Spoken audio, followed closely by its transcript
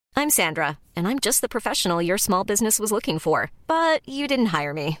I'm Sandra, and I'm just the professional your small business was looking for. But you didn't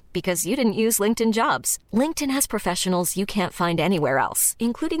hire me because you didn't use LinkedIn Jobs. LinkedIn has professionals you can't find anywhere else,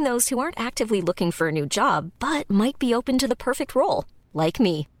 including those who aren't actively looking for a new job, but might be open to the perfect role, like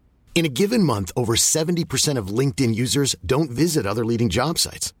me. In a given month, over 70% of LinkedIn users don't visit other leading job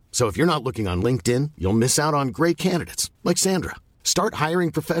sites. So if you're not looking on LinkedIn, you'll miss out on great candidates like Sandra. Start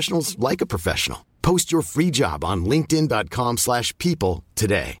hiring professionals like a professional. Post your free job on linkedin.com/people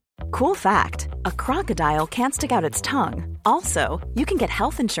today. Cool fact, a crocodile can't stick out its tongue. Also, you can get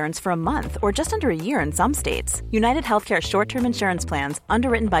health insurance for a month or just under a year in some states. United Healthcare short-term insurance plans,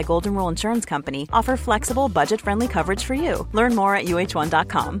 underwritten by Golden Rule Insurance Company, offer flexible, budget-friendly coverage for you. Learn more at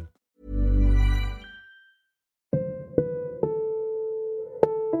uh1.com.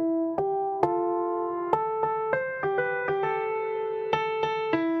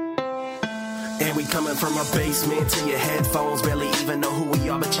 And we coming from a basement to your headphones. Barely even know who we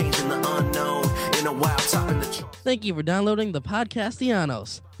are, but changing the unknown. In a while, topping the chart. Thank you for downloading the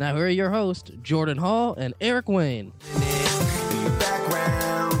Podcastellanos. Now here are your hosts, Jordan Hall and Eric Wayne. In the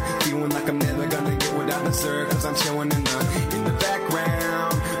background, feeling like I'm never gonna get what I deserve, 'cause I'm chilling in the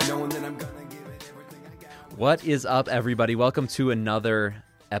background, knowing that I'm gonna give it everything I got. What is up, everybody? Welcome to another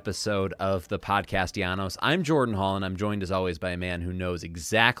episode of the Podcastellanos. I'm Jordan Hall, and I'm joined as always by a man who knows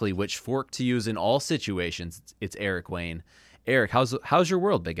exactly which fork to use in all situations. It's Eric Wayne. Eric, how's your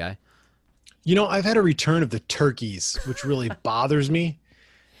world, big guy? You know, I've had a return of the turkeys, which really bothers me.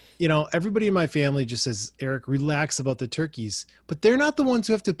 You know, everybody in my family just says, Eric, relax about the turkeys, but they're not the ones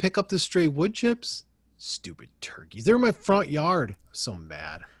who have to pick up the stray wood chips. Stupid turkeys. They're in my front yard. I'm so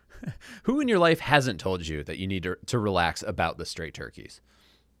mad. Who in your life hasn't told you that you need to relax about the stray turkeys?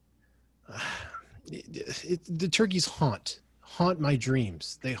 The turkeys haunt my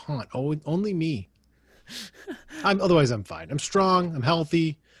dreams. They haunt only me. Otherwise I'm fine. I'm strong. I'm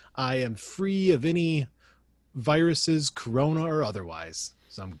healthy. I am free of any viruses, corona or otherwise.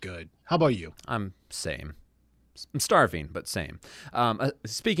 So I'm good. How about you? I'm same. I'm starving, but same.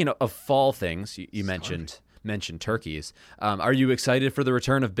 Speaking of fall things, you mentioned turkeys. Are you excited for the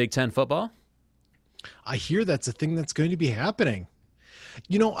return of Big Ten football? I hear that's a thing that's going to be happening.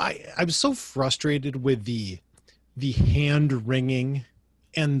 You know, I'm so frustrated with the hand wringing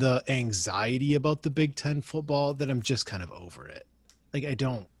and the anxiety about the Big Ten football that I'm just kind of over it. Like,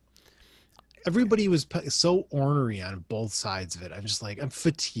 everybody was so ornery on both sides of it. I'm just like, I'm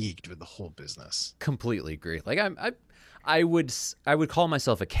fatigued with the whole business. Completely agree. Like I would call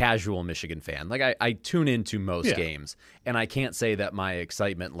myself a casual Michigan fan. Like I tune into most games, and I can't say that my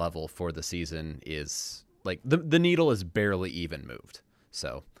excitement level for the season is like the needle is barely even moved.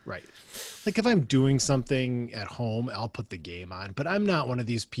 So right. Like if I'm doing something at home, I'll put the game on, but I'm not one of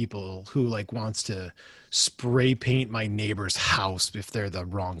these people who like wants to spray paint my neighbor's house if they're the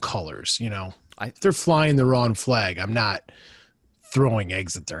wrong colors, you know. If they're flying the wrong flag, I'm not throwing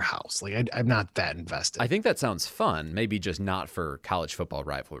eggs at their house. Like I'm not that invested. I think that sounds fun, maybe just not for college football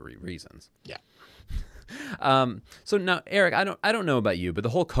rivalry reasons. Yeah. So now, Eric, I don't know about you, but the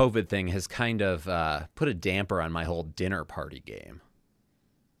whole COVID thing has kind of put a damper on my whole dinner party game.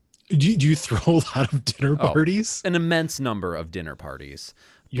 Do you throw a lot of dinner parties? An immense number of dinner parties.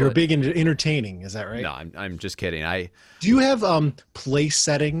 You're big into entertaining, is that right? No, I'm just kidding. Do you have place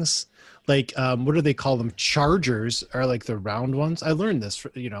settings? Like what do they call them? Chargers are like the round ones. I learned this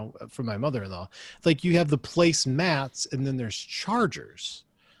from my mother-in-law. Like you have the place mats and then there's chargers.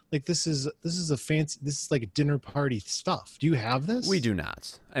 Like this is a fancy, this is like a dinner party stuff. Do you have this? We do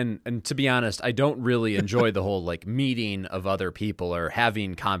not. And to be honest, I don't really enjoy the whole like meeting of other people or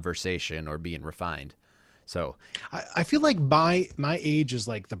having conversation or being refined. So I feel like my age is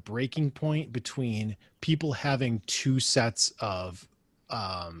like the breaking point between people having two sets of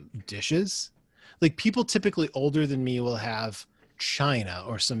dishes. Like people typically older than me will have china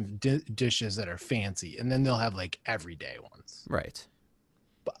or some dishes that are fancy, and then they'll have like everyday ones. Right.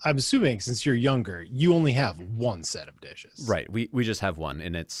 But I'm assuming since you're younger, you only have one set of dishes. Right. We just have one,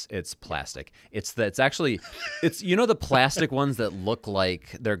 and it's plastic. It's you know the plastic ones that look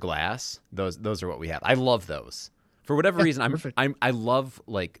like they're glass? Those are what we have. I love those. For whatever reason, I love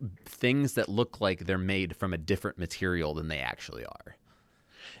like things that look like they're made from a different material than they actually are.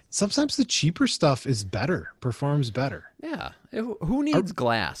 Sometimes the cheaper stuff is better, performs better. Yeah. Who needs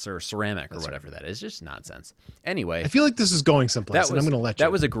glass or ceramic or whatever that is? Just nonsense. Anyway. I feel like this is going someplace, and I'm going to let you.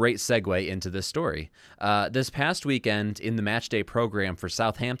 That was a great segue into this story. This past weekend in the match day program for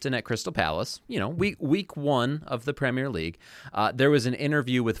Southampton at Crystal Palace, week one of the Premier League, there was an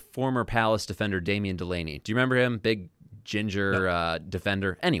interview with former Palace defender Damian Delaney. Do you remember him? Big ginger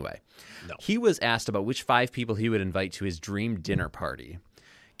defender. Anyway, he was asked about which 5 people he would invite to his dream dinner party.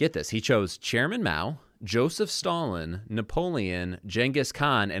 get this. He chose Chairman Mao, Joseph Stalin, Napoleon, Genghis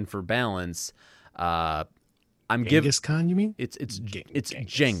Khan, and for balance, I'm giving Genghis Khan, you mean? it's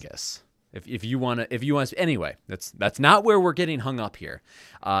Genghis. If you want to, anyway, that's not where we're getting hung up here.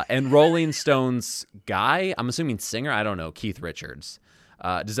 And Rolling Stones guy, I'm assuming singer, I don't know, Keith Richards.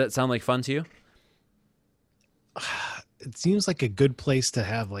 Does that sound like fun to you? It seems like a good place to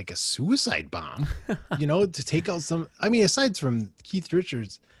have like a suicide bomb, to take out some. I mean, aside from Keith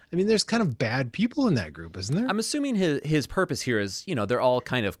Richards, I mean, there's kind of bad people in that group, isn't there? I'm assuming his purpose here is, they're all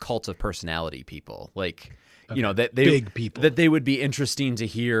kind of cult of personality people, like, that they big people, that they would be interesting to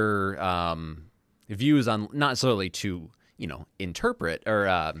hear views on, not necessarily to, interpret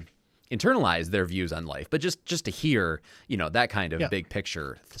or internalize their views on life, but just to hear, that kind of big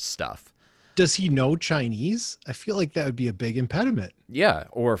picture stuff. Does he know Chinese? I feel like that would be a big impediment. Yeah,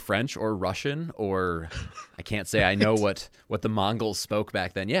 or French or Russian, or I can't say I know what the Mongols spoke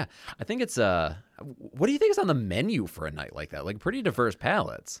back then. Yeah, I think it's what do you think is on the menu for a night like that? Like pretty diverse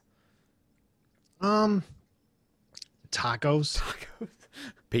palates. Tacos.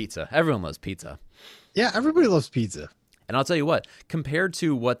 Pizza. Everyone loves pizza. Yeah, everybody loves pizza. And I'll tell you what, compared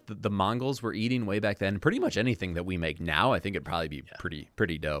to what the Mongols were eating way back then, pretty much anything that we make now, I think it'd probably be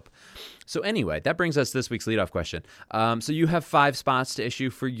pretty dope. So anyway, that brings us to this week's leadoff question. So you have 5 spots to issue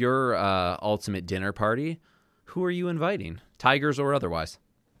for your ultimate dinner party. Who are you inviting? Tigers or otherwise?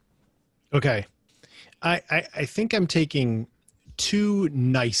 Okay. I think I'm taking 2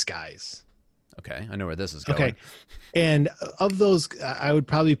 nice guys. Okay, I know where this is going. Okay. And of those, I would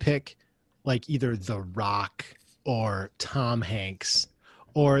probably pick like either The Rock or Tom Hanks,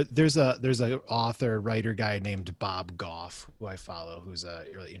 or there's a author, writer guy named Bob Goff who I follow, who's a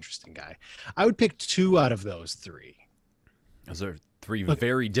really interesting guy. I would pick 2 out of those 3. Those are 3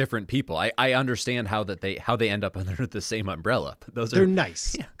 very different people. I understand how they end up under the same umbrella. But they're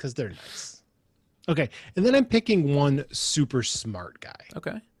nice because they're nice. Okay, and then I'm picking 1 super smart guy.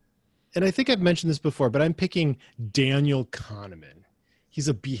 Okay. And I think I've mentioned this before, but I'm picking Daniel Kahneman. He's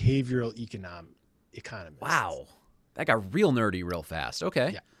a behavioral economist. Wow. That got real nerdy real fast.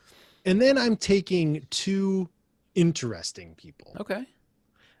 Okay. Yeah. And then I'm taking 2 interesting people. Okay.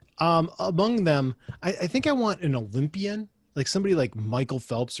 Among them, I think I want an Olympian, like somebody like Michael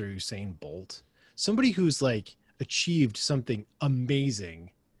Phelps or Usain Bolt, somebody who's like achieved something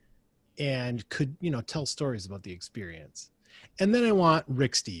amazing and could, tell stories about the experience. And then I want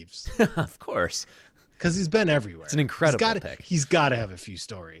Rick Steves. Of course. Because he's been everywhere. It's an incredible pick. He's got to have a few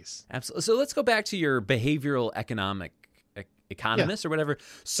stories. Absolutely. So let's go back to your behavioral economist or whatever.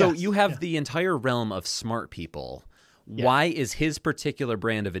 So you have the entire realm of smart people. Yeah. Why is his particular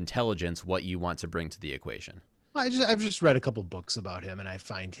brand of intelligence what you want to bring to the equation? I've just read a couple books about him, and I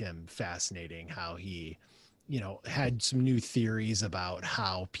find him fascinating how he, had some new theories about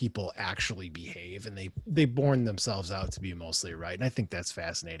how people actually behave, and they born themselves out to be mostly right. And I think that's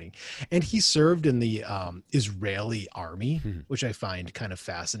fascinating. And he served in the Israeli army, which I find kind of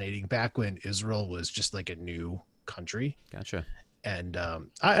fascinating, back when Israel was just like a new country. Gotcha. And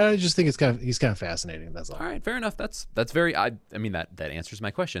I just think he's kind of fascinating. That's all. All right, fair enough. That's very. I mean that answers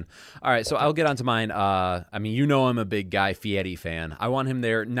my question. All right, so I'll get on to mine. I'm a big Guy Fieri fan. I want him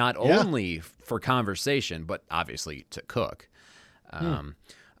there not only for conversation, but obviously to cook.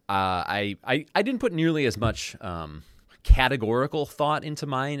 I didn't put nearly as much categorical thought into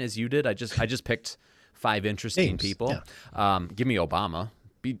mine as you did. I just picked 5 interesting people. Yeah. Give me Obama.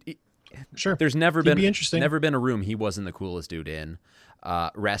 Sure. There's never been a room he wasn't the coolest dude in.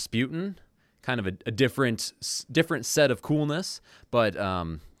 Rasputin, kind of a different set of coolness, but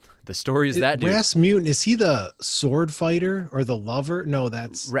the story is that dude. Rasputin, is he the sword fighter or the lover? No,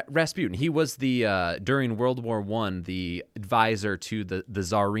 that's Rasputin. He was the during World War I, the advisor to the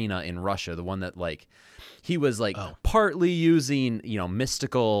Tsarina in Russia, the one that he was partly using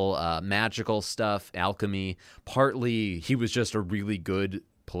mystical, magical stuff, alchemy. Partly he was just a really good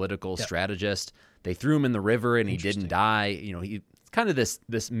political strategist. They threw him in the river and he didn't die. He's kind of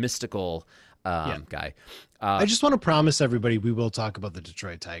this mystical guy. I just want to promise everybody we will talk about the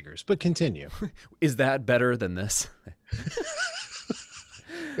Detroit Tigers, but continue. Is that better than this?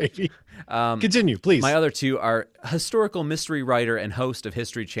 Maybe. Continue, please. My other 2 are historical mystery writer and host of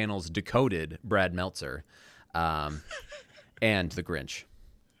History Channel's Decoded, Brad Meltzer, and The Grinch.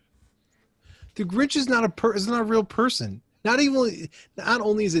 The Grinch is not a real person. Not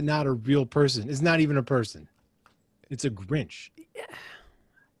only is it not a real person, it's not even a person. It's a Grinch. Yeah.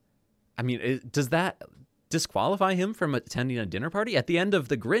 I mean, does that disqualify him from attending a dinner party? At the end of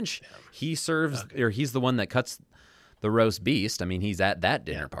The Grinch, he serves, or he's the one that cuts the roast beast. I mean, he's at that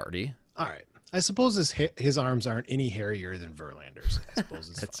dinner party. All right. I suppose his arms aren't any hairier than Verlander's. I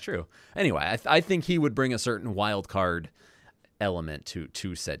suppose That's true. Anyway, I think he would bring a certain wild card element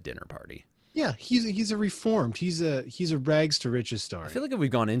to said dinner party. Yeah, he's a reformed. He's a rags to riches story. I feel like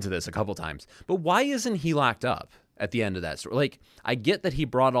we've gone into this a couple times, but why isn't he locked up at the end of that story? Like, I get that he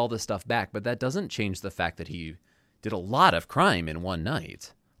brought all this stuff back, but that doesn't change the fact that he did a lot of crime in one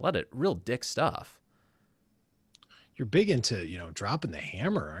night. A lot of real dick stuff. You're big into, dropping the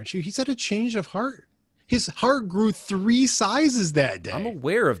hammer, aren't you? He's had a change of heart. His heart grew 3 sizes that day. I'm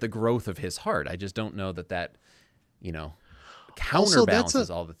aware of the growth of his heart. I just don't know that counterbalances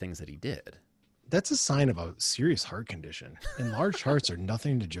all the things that he did. That's a sign of a serious heart condition. And large hearts are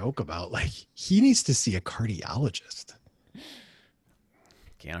nothing to joke about. Like, he needs to see a cardiologist.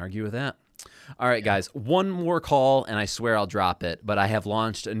 Can't argue with that. All right, guys, one more call, and I swear I'll drop it, but I have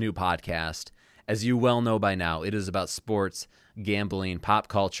launched a new podcast. As you well know by now, it is about sports, gambling, pop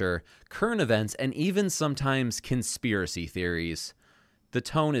culture, current events, and even sometimes conspiracy theories. The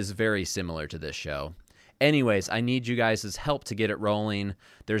tone is very similar to this show. Anyways, I need you guys' help to get it rolling.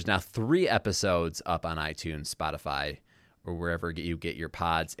 There's now 3 episodes up on iTunes, Spotify, or wherever you get your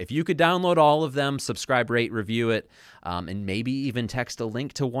pods. If you could download all of them, subscribe, rate, review it, and maybe even text a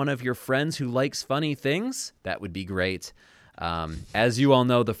link to one of your friends who likes funny things, that would be great. As you all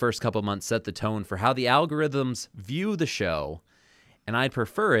know, the first couple months set the tone for how the algorithms view the show, and I'd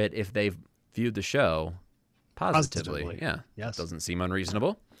prefer it if they viewed the show positively. Yeah, yes. Doesn't seem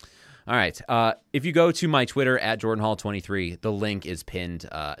unreasonable. All right. If you go to my Twitter at JordanHall23, the link is pinned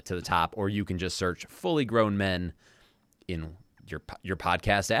to the top, or you can just search Fully Grown Men in your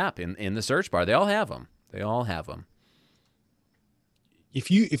podcast app in the search bar. They all have them. If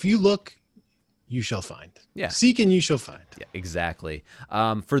you look, you shall find. Yeah. Seek and you shall find. Yeah, exactly.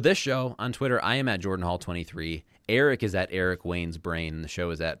 For this show on Twitter, I am at JordanHall23. Eric is at Eric Wayne's Brain. The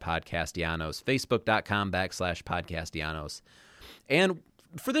show is at Podcastellanos. Facebook.com/Podcastellanos. And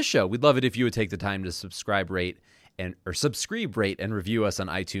for this show, we'd love it if you would take the time to subscribe, rate, and review us on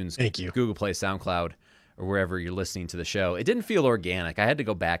iTunes, Thank you. Google Play, SoundCloud, or wherever you're listening to the show. It didn't feel organic. I had to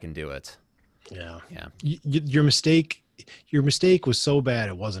go back and do it. Yeah. Yeah. Your mistake was so bad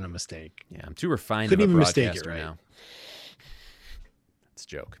it wasn't a mistake. Yeah, I'm too refined Couldn't of a even mistake it, broadcaster right? now. That's a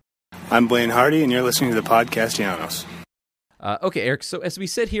joke. I'm Blaine Hardy, and you're listening to the Podcastellanos. Okay, Eric, so as we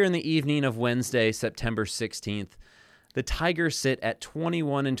sit here in the evening of Wednesday, September 16th, the Tigers sit at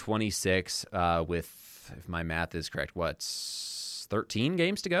 21-26 with, if my math is correct, 13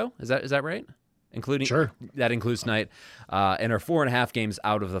 games to go? Is that right? Sure. That includes tonight, and are 4.5 games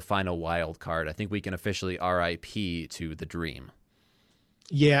out of the final wild card. I think we can officially RIP to the dream.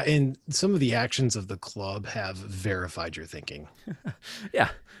 Yeah, and some of the actions of the club have verified your thinking.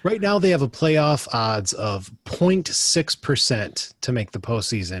 Yeah. Right now, they have a playoff odds of 0.6% to make the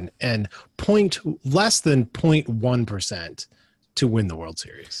postseason and less than 0.1% to win the World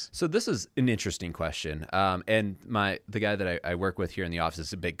Series. So this is an interesting question. And the guy that I work with here in the office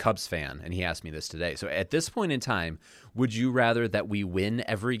is a big Cubs fan, and he asked me this today. So at this point in time, would you rather that we win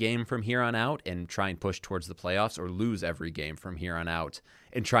every game from here on out and try and push towards the playoffs, or lose every game from here on out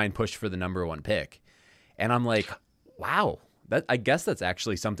and try and push for the number 1 pick? And I'm like, wow, I guess that's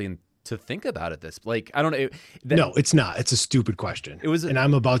actually something to think about at this. Like, I don't know. No, it's not. It's a stupid question. And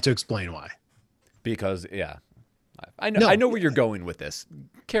I'm about to explain why. Because, yeah. I know where you're going with this.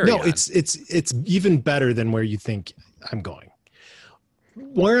 Carry on. It's even better than where you think I'm going.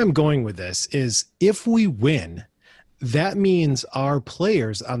 Where I'm going with this is, if we win, that means our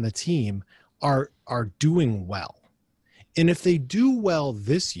players on the team are doing well. And if they do well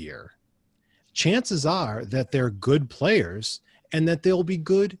this year, chances are that they're good players and that they'll be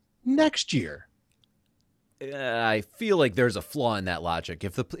good next year. I feel like there's a flaw in that logic.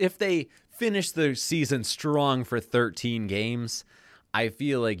 If they finish the season strong for 13 games, I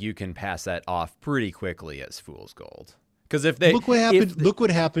feel like you can pass that off pretty quickly as fool's gold. Because look what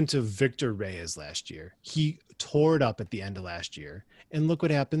happened to Victor Reyes last year. He tore it up at the end of last year, and look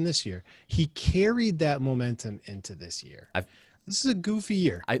what happened this year. He carried that momentum into this year. This is a goofy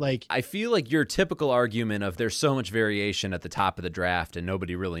year. I feel like your typical argument of there's so much variation at the top of the draft and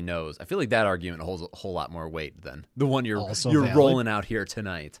nobody really knows. I feel like that argument holds a whole lot more weight than the one you're rolling out here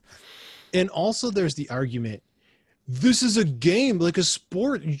tonight. And also there's the argument, this is a game, like a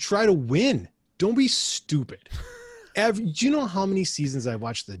sport. You try to win. Don't be stupid. Do you know how many seasons I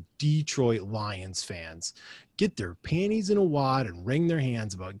watched the Detroit Lions fans get their panties in a wad and wring their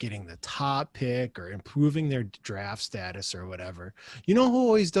hands about getting the top pick or improving their draft status or whatever? You know who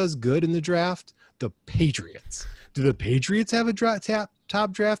always does good in the draft? The Patriots. Do the Patriots have a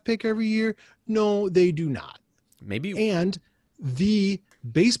top draft pick every year? No, they do not. Maybe. And the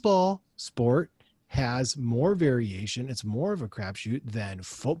Baseball sport has more variation. It's more of a crapshoot than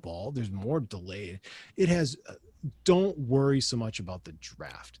football. There's more delayed. It has, don't worry so much about the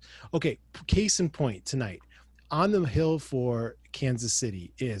draft. Okay, case in point tonight, on the hill for Kansas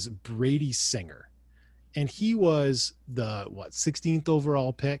City is Brady Singer. And he was the 16th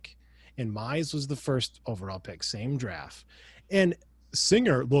overall pick, and Mize was the first overall pick, same draft. And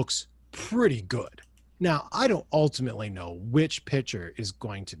Singer looks pretty good. Now, I don't ultimately know which pitcher is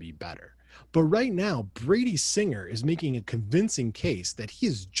going to be better, but right now, Brady Singer is making a convincing case that he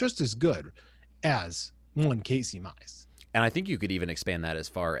is just as good as one Casey Mize. And I think you could even expand that as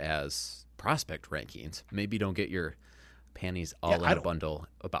far as prospect rankings. Maybe don't get your panties all in a bundle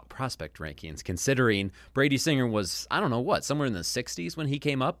about prospect rankings, considering Brady Singer was, I don't know what, somewhere in the 60s when he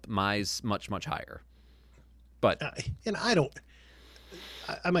came up. Mize much, much higher. But and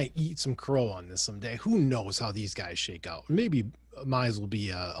I might eat some crow on this someday. Who knows how these guys shake out? Maybe Mize will be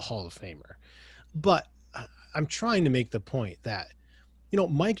a Hall of Famer. But I'm trying to make the point that,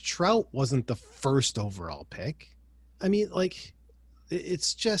 Mike Trout wasn't the first overall pick. I mean, like,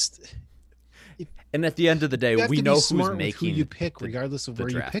 it's just... And at the end of the day, we know who's making who you pick, regardless of where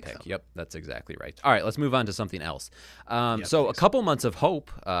you pick them. Yep, that's exactly right. All right, let's move on to something else. So a couple months of hope.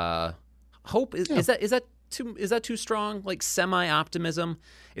 Hope is that too strong? Like semi-optimism?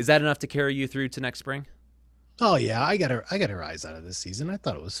 Is that enough to carry you through to next spring? Oh yeah, I got a rise out of this season. I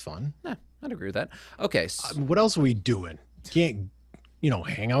thought it was fun. Yeah, I'd agree with that. Okay, what else are we doing? Can't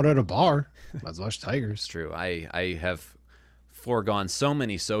hang out at a bar. Might as well watch Tigers. It's true. I have foregone so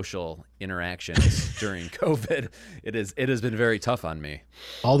many social interactions during COVID. It has been very tough on me.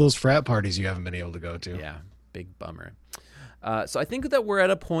 All those frat parties you haven't been able to go to. Yeah, big bummer. So I think that we're at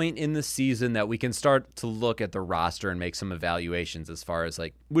a point in the season that we can start to look at the roster and make some evaluations as far as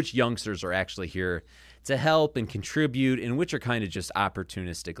like which youngsters are actually here to help and contribute and which are kind of just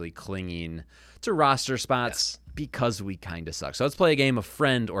opportunistically clinging to roster spots because we kind of suck. So let's play a game of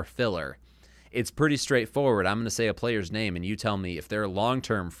friend or filler. It's pretty straightforward. I'm going to say a player's name, and you tell me if they're a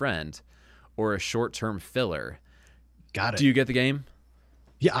long-term friend or a short-term filler. Got it. Do you get the game?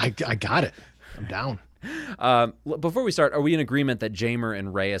 Yeah, I got it. I'm down. Before we start, are we in agreement that Jamer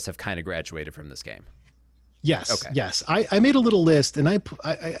and Reyes have kind of graduated from this game? Yes. Okay. Yes. I made a little list, and I've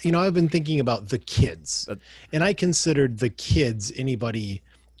been thinking about the kids, and I considered the kids anybody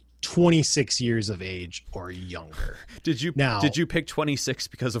 26 years of age or younger. Did you pick 26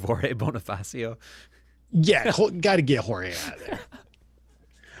 because of Jorge Bonifacio? Yeah, got to get Jorge out of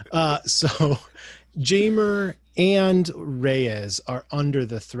there. So Jamer and Reyes are under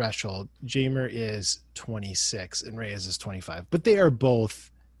the threshold. Jamer is 26 and Reyes is 25, but they are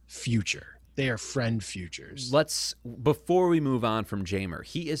both future. They are friend futures. Before we move on from Jamer,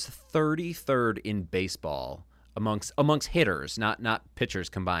 he is 33rd in baseball amongst hitters, not pitchers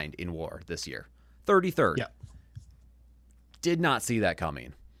combined in WAR this year. 33rd. Yeah. Did not see that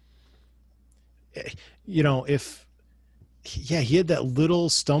coming. He had that little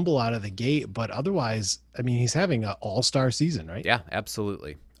stumble out of the gate, but otherwise, I mean, he's having an all-star season, right? Yeah,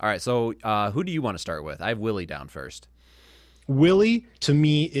 absolutely. All right, so who do you want to start with? I have Willie down first. Willie, to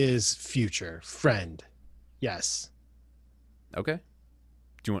me, is future friend. Yes. Okay.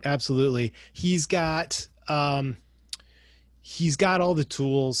 Do you want? Absolutely. He's got all the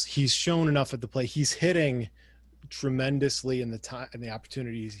tools. He's shown enough at the plate. He's hitting tremendously in the time and the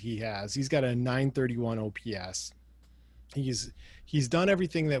opportunities he has. He's got a 931 OPS. He's done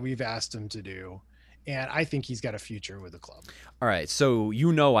everything that we've asked him to do, and I think he's got a future with the club. All right, so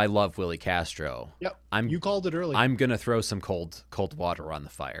I love Willie Castro. Yep, you called it early. I'm gonna throw some cold water on the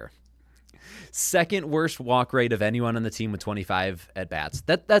fire. Second worst walk rate of anyone on the team with 25 at bats.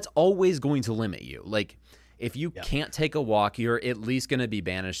 That's always going to limit you. Like if you can't take a walk, you're at least going to be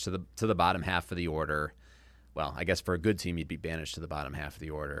banished to the bottom half of the order. Well, I guess for a good team, you'd be banished to the bottom half of the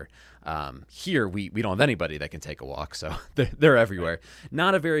order. Here, we don't have anybody that can take a walk, so they're everywhere.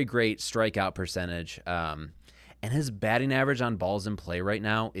 Not a very great strikeout percentage. And his batting average on balls in play right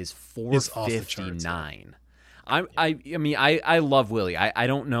now is 459. I love Willie. I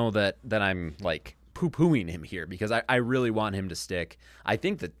don't know that I'm like poo-pooing him here because I really want him to stick. I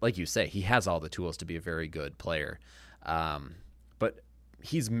think that, like you say, he has all the tools to be a very good player. But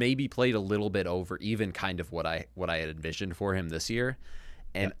he's maybe played a little bit over even kind of what I had envisioned for him this year.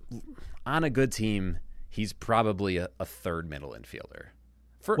 And on a good team, he's probably a third middle infielder.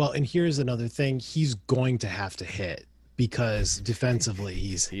 And here's another thing. He's going to have to hit because defensively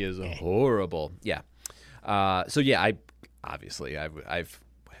he is horrible. Yeah. I've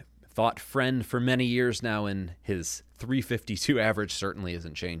thought friend for many years now, and his 352 average certainly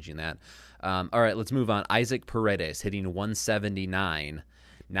isn't changing that. All right, let's move on. Isaac Paredes hitting 179.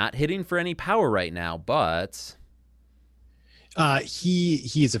 Not hitting for any power right now, but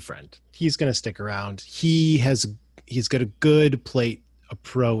he's a friend. He's going to stick around. He's got a good plate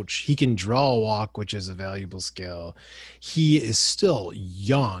approach. He can draw a walk, which is a valuable skill. He is still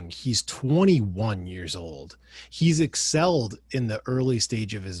young. He's 21 years old. He's excelled in the early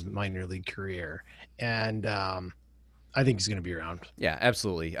stage of his minor league career, and I think he's going to be around. Yeah,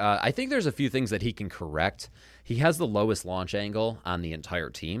 absolutely. I think there's a few things that he can correct. He has the lowest launch angle on the entire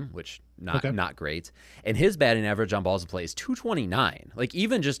team, which not great. And his batting average on balls in play is 229. Like,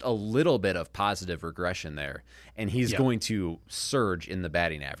 even just a little bit of positive regression there, and he's going to surge in the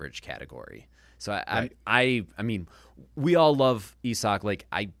batting average category. So I mean, we all love Isak. Like,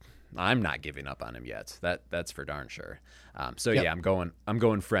 I'm not giving up on him yet. That's for darn sure. Yeah, I'm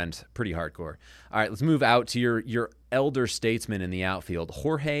going friend pretty hardcore. All right, let's move out to your elder statesman in the outfield,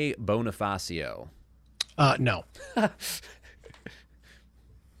 Jorge Bonifacio. No.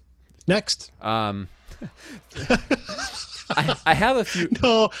 Next. I have a few.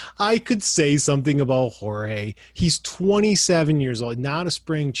 No, I could say something about Jorge. He's 27 years old, not a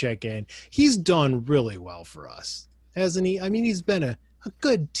spring check-in. He's done really well for us, hasn't he? I mean, he's been a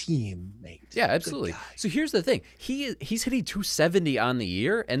good teammate. Yeah, absolutely. So here's the thing. He's hitting 270 on the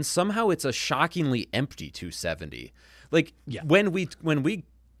year, and somehow it's a shockingly empty 270. Like, when we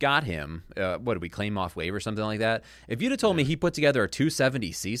got him, what did we claim off waiver or something like that? If you'd have told me he put together a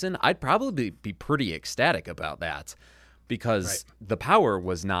 270 season, I'd probably be pretty ecstatic about that, because the power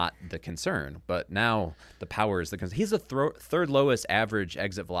was not the concern, but now the power is the concern. He's the third lowest average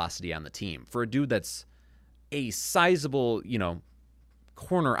exit velocity on the team for a dude that's a sizable,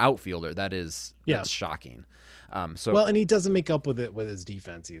 corner outfielder. That's shocking. And he doesn't make up with it with his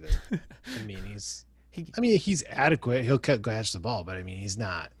defense either. I mean, he's adequate. He'll catch the ball, but I mean, he's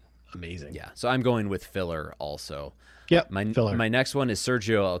not amazing. Yeah. So I'm going with filler also. Yep. Filler. My next one is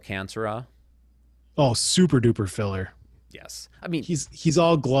Sergio Alcantara. Oh, super duper filler. Yes. I mean, he's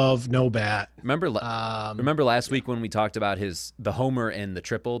all glove, no bat. Remember last week when we talked about the homer and the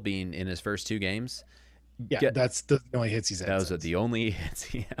triple being in his first two games? Yeah, that's the only hits he's had. Those are the only hits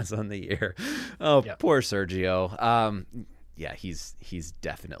he has on the year. Oh, poor Sergio. Yeah, he's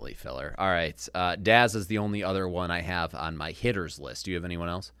definitely filler. All right. Daz is the only other one I have on my hitters list. Do you have anyone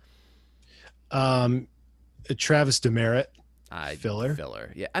else? Travis Demerit.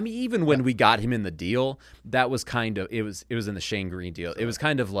 Filler. Yeah. I mean, even when we got him in the deal, that was kind of, it was in the Shane Green deal. It was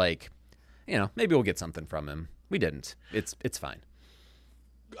kind of like, maybe we'll get something from him. We didn't. It's fine.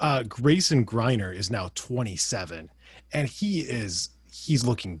 Grayson Griner is now 27, and he's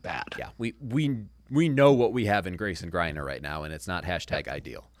looking bad. Yeah. We know what we have in Grayson Griner right now, and it's not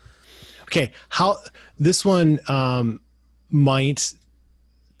 #ideal. Okay. This one might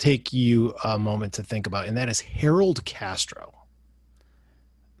take you a moment to think about, and that is Harold Castro.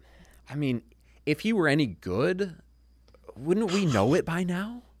 I mean, if he were any good, wouldn't we know it by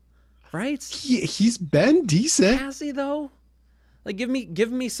now? Right? He's been decent. Has he though? Like, give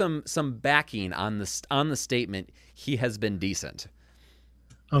me some backing on the statement. He has been decent.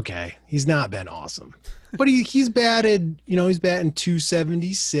 Okay, he's not been awesome, but he's batted. He's batting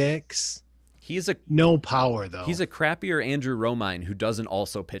 276. He's no power though. He's a crappier Andrew Romine who doesn't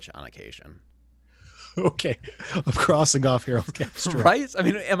also pitch on occasion. Okay, I'm crossing off Harold Castro. Right? I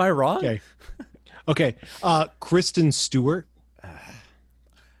mean, am I wrong? Okay. Kristen Stewart. I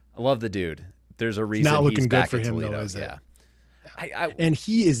love the dude. There's a reason not looking he's good back for in him Toledo. though, is it? Yeah. And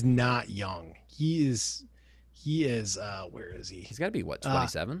he is not young. He is. Where is he? He's got to be what,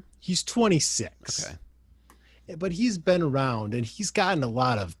 27? He's 26. Okay. But he's been around, and he's gotten a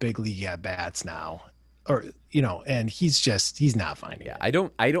lot of big league at bats now, and he's not finding it. I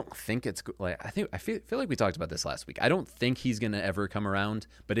don't think it's like, I feel like we talked about this last week. I don't think he's going to ever come around,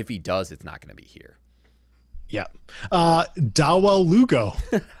 but if he does, it's not going to be here. Yeah. Dawel Lugo.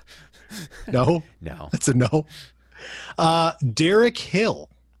 No, that's a no. Derek Hill.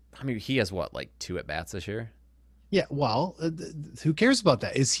 I mean, he has what, like 2 at bats this year? Yeah, well, who cares about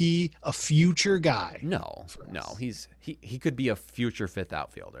that? Is he a future guy? No. He could be a future 5th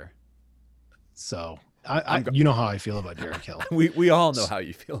outfielder. So you know how I feel about Derek Hill. we all know how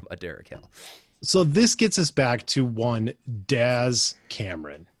you feel about Derek Hill. So this gets us back to one Daz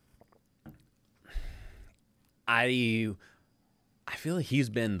Cameron. I feel like he's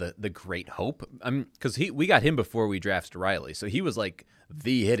been the great hope. Because we got him before we drafted Riley, so he was like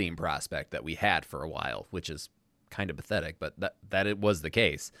the hitting prospect that we had for a while, which is kind of pathetic, but that it was the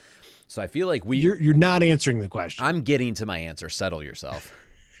case. So I feel like you're not answering the question. I'm getting to my answer. Settle yourself.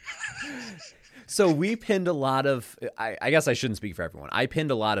 So we pinned a lot of, I guess I shouldn't speak for everyone. I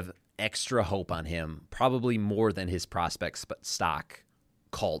pinned a lot of extra hope on him, probably more than his prospect stock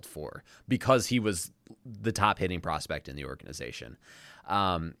called for because he was the top hitting prospect in the organization.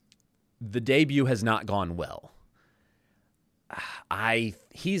 The debut has not gone well.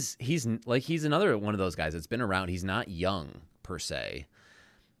 He's another one of those guys that's been around. He's not young per se.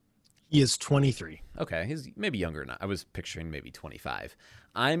 He is 23. Okay, he's maybe younger than I was picturing, maybe 25.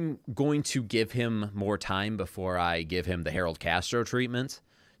 I'm going to give him more time before I give him the Harold Castro treatment.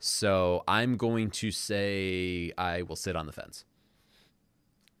 So I'm going to say I will sit on the fence.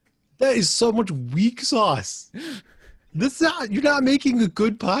 That is so much weak sauce. You're not making a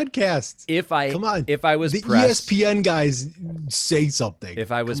good podcast. Come on. If I was the pressed, ESPN guys say something.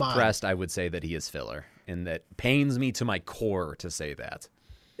 If I was pressed, I would say that he is filler, and that pains me to my core to say that.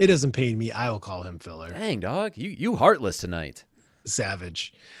 It doesn't pain me. I will call him filler. Dang, dog, you heartless tonight.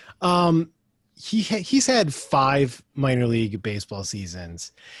 Savage. He's had 5 minor league baseball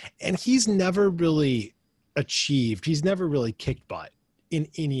seasons, and he's never really achieved. He's never really kicked butt in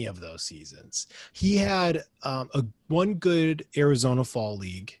any of those seasons. He had one good Arizona Fall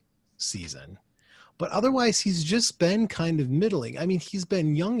League season, but otherwise he's just been kind of middling. I mean, he's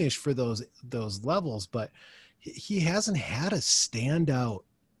been youngish for those levels, but he hasn't had a standout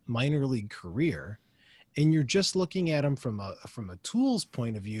minor league career. And you're just looking at him from a tools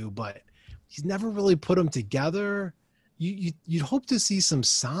point of view, but he's never really put them together. You'd hope to see some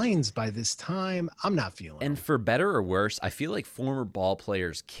signs by this time. I'm not feeling And it. for better or worse, I feel like former ball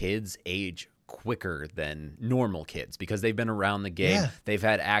players' kids age quicker than normal kids because they've been around the game. Yeah. They've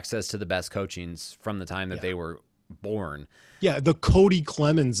had access to the best coachings from the time that they were born. Yeah, the Cody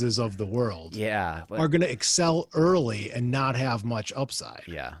Clemenses of the world Yeah. are going to excel early and not have much upside.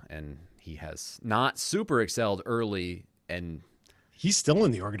 Yeah, and he has not super excelled early. And He's still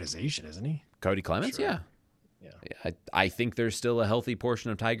in the organization, isn't he? Cody Clemens, Sure. yeah. I think there's still a healthy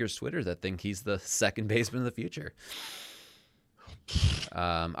portion of Tigers Twitter that think he's the second baseman of the future.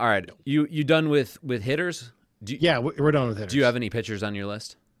 All right, you done with hitters? We're done with hitters. Do you have any pitchers on your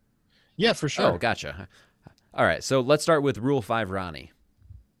list? Yeah, for sure. Oh, gotcha. All right, so let's start with Rule 5 Ronnie.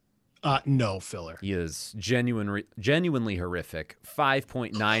 No, filler. He is genuinely horrific.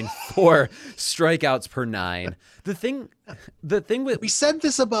 5.94 strikeouts per 9. The thing with We said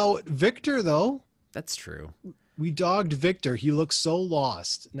this about Victor, though. That's true. We dogged Victor. He looks so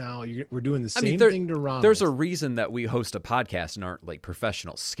lost. Now we're doing the same thing to Ronald. There's a reason that we host a podcast and aren't like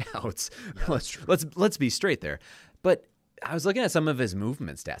professional scouts. Yeah, let's be straight there. But I was looking at some of his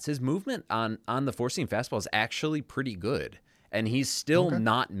movement stats. His movement on the four-seam fastball is actually pretty good, and he's still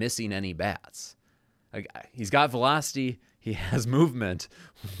not missing any bats. Like, he's got velocity. He has movement.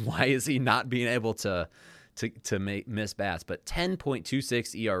 Why is he not being able to miss bats? But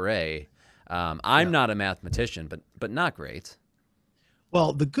 10.26 ERA. I'm not a mathematician, but not great.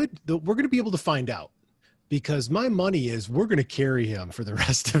 Well, we're going to be able to find out because my money is we're going to carry him for the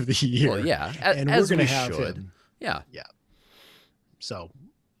rest of the year. Well, yeah, and we're going to have him. Yeah. So,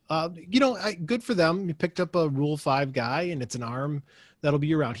 good for them. You picked up a Rule 5 guy, and it's an arm that'll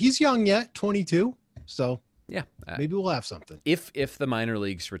be around. He's young yet, 22. So yeah, maybe we'll have something. If the minor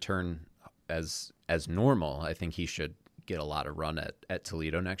leagues return as normal, I think he should get a lot of run at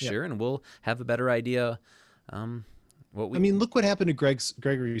Toledo next year, and we'll have a better idea. Look what happened to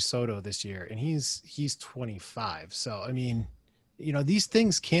Gregory Soto this year, and he's 25. So I mean, these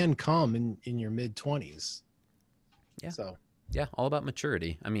things can come in your mid 20s. Yeah. So yeah, all about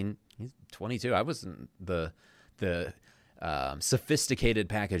maturity. I mean, he's 22. I wasn't the sophisticated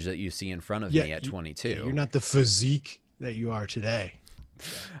package that you see in front of me at 22. You're not the physique that you are today.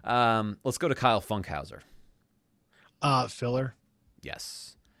 Let's go to Kyle Funkhauser. Filler.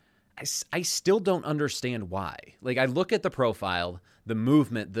 Yes. I still don't understand why. Like, I look at the profile, the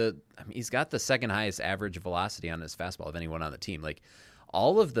movement, he's got the second highest average velocity on his fastball of anyone on the team. Like,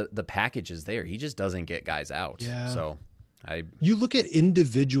 all of the package is there. He just doesn't get guys out. Yeah. So you look at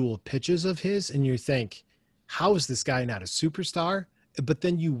individual pitches of his and you think, how is this guy not a superstar? But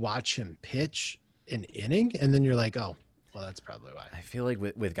then you watch him pitch an inning and then you're like, oh, well, that's probably why. I feel like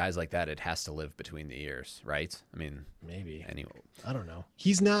with guys like that, it has to live between the ears, right? I mean, maybe. Anyway, I don't know.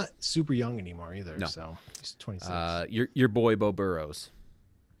 He's not super young anymore either. No. So he's 26. Your boy Bo Burrows.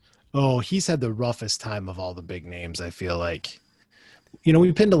 Oh, he's had the roughest time of all the big names. I feel like,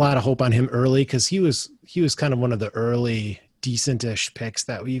 we pinned a lot of hope on him early because he was kind of one of the early decentish picks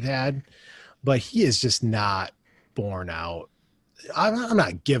that we've had, but he is just not borne out. I'm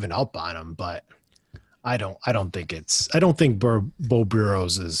not giving up on him, but I don't think Bo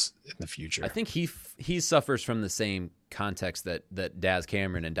Burrows is in the future. I think he suffers from the same context that Daz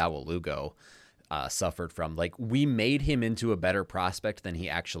Cameron and Dawel Lugo suffered from. Like, we made him into a better prospect than he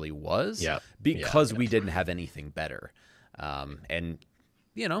actually was because we didn't have anything better. And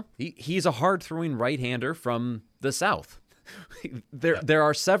he's a hard-throwing right-hander from the South. There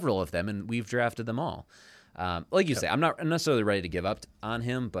are several of them, and we've drafted them all. Like you say, I'm not necessarily ready to give up on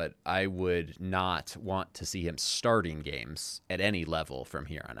him, but I would not want to see him starting games at any level from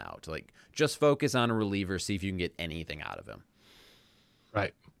here on out. Like, just focus on a reliever, see if you can get anything out of him.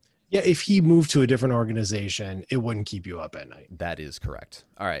 Right. Yeah, if he moved to a different organization, it wouldn't keep you up at night. That is correct.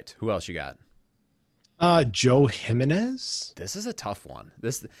 All right, who else you got? Joe Jimenez. This is a tough one.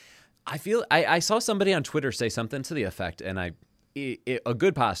 I feel I saw somebody on Twitter say something to the effect, and a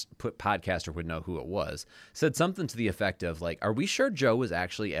good podcaster would know who it was, said something to the effect of, like, are we sure Joe was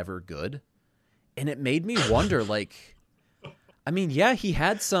actually ever good? And it made me wonder, like, I mean, yeah, he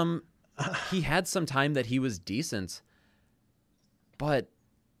had some time that he was decent, but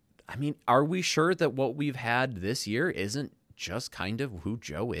I mean, are we sure that what we've had this year isn't just kind of who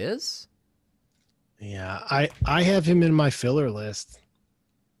Joe is? Yeah, I have him in my filler list.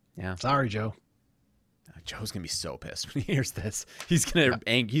 Yeah. Sorry, Joe. Joe's gonna be so pissed when he hears this. He's gonna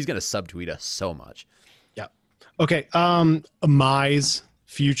subtweet us so much. Yeah. Okay. Mize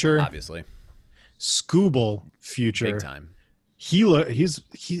future, Obviously. Scooble future, Big time. He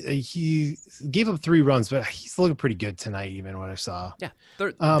gave up 3 runs, but he's looking pretty good tonight, even what I saw. Yeah,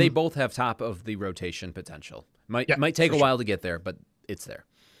 they both have top of the rotation potential. Might take a while to get there, but it's there.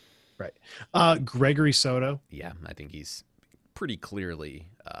 Right. Gregory Soto. Yeah, I think he's pretty clearly.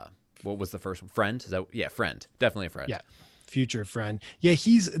 What was the first one? Friend? Friend. Definitely a friend. Yeah, future friend. Yeah,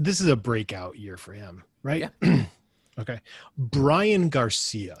 this is a breakout year for him, right? Yeah. Okay. Brian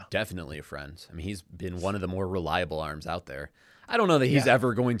Garcia. Definitely a friend. I mean, he's been one of the more reliable arms out there. I don't know that he's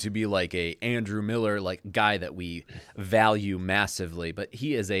ever going to be like a Andrew Miller like guy that we value massively, but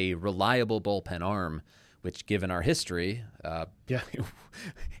he is a reliable bullpen arm, which, given our history,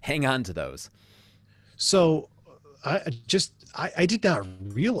 hang on to those. So I did not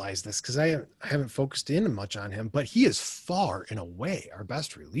realize this because I haven't focused in much on him, but he is far and away our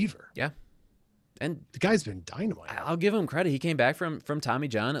best reliever. Yeah. And the guy's been dynamite. I'll give him credit. He came back from Tommy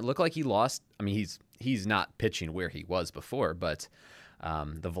John. It looked like he lost. I mean, he's not pitching where he was before, but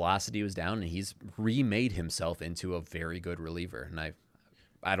the velocity was down, and he's remade himself into a very good reliever. And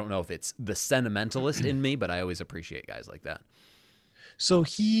I don't know if it's the sentimentalist in me, but I always appreciate guys like that. So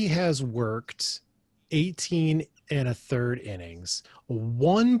he has worked 18 and a third innings,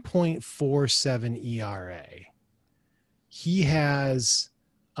 1.47 ERA. He has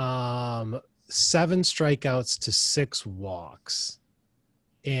 7 strikeouts to 6 walks,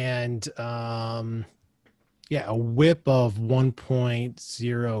 and a whip of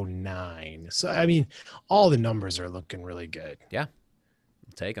 1.09. So I mean, all the numbers are looking really good. Yeah,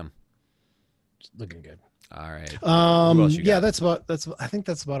 I'll take them. Looking good. All right. Yeah, I think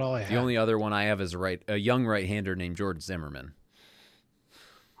that's about all I have. The only other one I have is a young right-hander named George Zimmerman.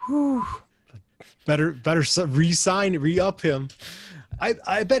 Whew. Better re-up him.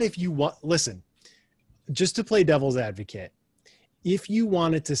 I bet if you want, listen, just to play devil's advocate, if you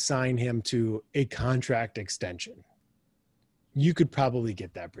wanted to sign him to a contract extension, you could probably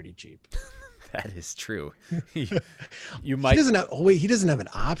get that pretty cheap. That is true. You might. He doesn't have an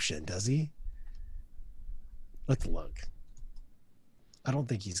option, does he? Let's look. I don't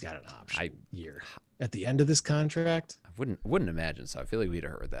think he's got an option year at the end of this contract. I wouldn't imagine so. I feel like we'd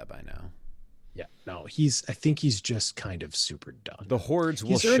have heard that by now. Yeah, no, I think he's just kind of super done. The hordes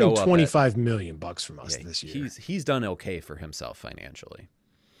will show up. He's earning $25 million from us this year. He's done okay for himself financially.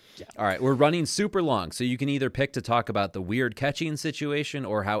 Yeah. All right, we're running super long, so you can either pick to talk about the weird catching situation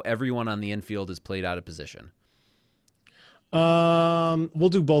or how everyone on the infield is played out of position. We'll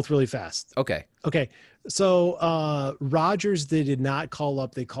do both really fast. Okay. So Rogers, they did not call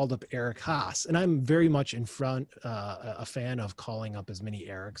up. They called up Eric Haas, and I'm very much a fan of calling up as many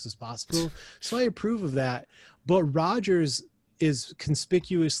Erics as possible. So I approve of that. But Rogers is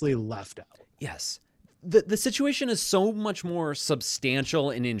conspicuously left out. Yes. The situation is so much more substantial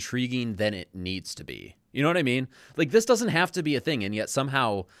and intriguing than it needs to be. You know what I mean? Like, this doesn't have to be a thing, and yet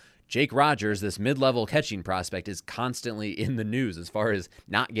somehow Jake Rogers, this mid-level catching prospect, is constantly in the news as far as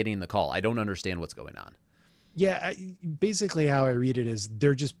not getting the call. I don't understand what's going on. Yeah, basically how I read it is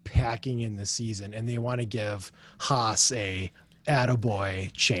they're just packing in the season, and they want to give Haas a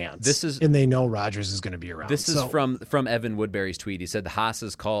attaboy chance. And they know Rogers is going to be around. This is from Evan Woodbury's tweet. He said the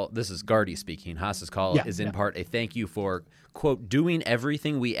Haas's call, this is Gardy speaking, Haas's call is in part a thank you for, quote, doing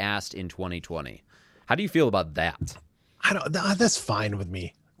everything we asked in 2020. How do you feel about that? That's fine with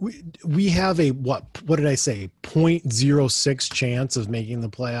me. We have a, what did I say, 0.06 chance of making the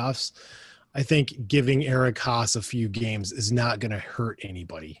playoffs. I think giving Eric Haas a few games is not going to hurt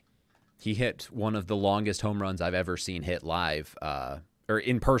anybody. He hit one of the longest home runs I've ever seen hit live, or or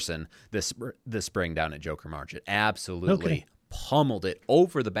in person this spring down at Joker March. It absolutely Okay. pummeled it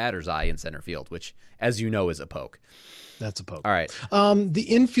over the batter's eye in center field, which, as you know, is a poke. That's a poke. All right. The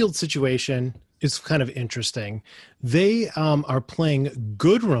infield situation is kind of interesting. They are playing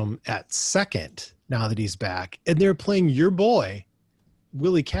Goodrum at second now that he's back, and they're playing your boy,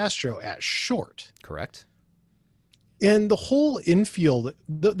 Willie Castro, at short. Correct. And the whole infield,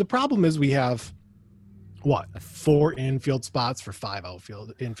 the problem is we have, what, 4 infield spots for 5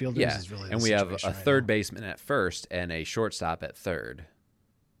 outfield infielders? Yeah, Is really the and we have a situation right third now. baseman at first and a shortstop at third.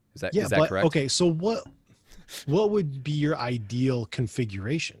 Is that Yeah, but correct? okay, so what would be your ideal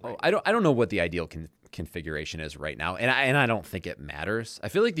configuration? Oh, I don't know what the ideal configuration is right now, and I don't think it matters. I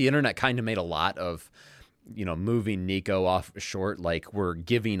feel like the internet kind of made a lot of, moving Nico off short, like we're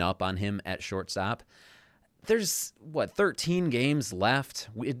giving up on him at shortstop. There's 13 games left.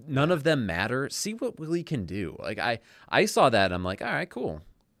 None of them matter. See what Willie can do. Like I saw that and I'm like, all right, cool.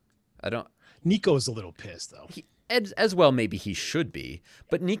 Nico's a little pissed though. As well, maybe he should be,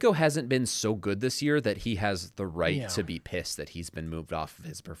 but Nico hasn't been so good this year that he has the right to be pissed that he's been moved off of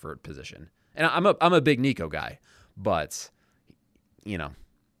his preferred position. And I'm a big Nico guy, but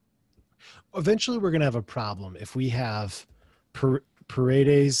Eventually we're going to have a problem if we have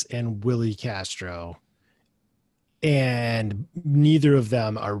Paredes and Willie Castro, and neither of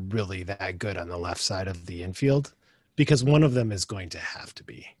them are really that good on the left side of the infield, because one of them is going to have to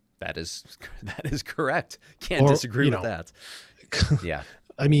be. That is correct. Can't disagree with that. Yeah.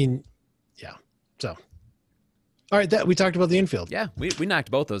 I mean, yeah. So, all right, that we talked about the infield. Yeah, we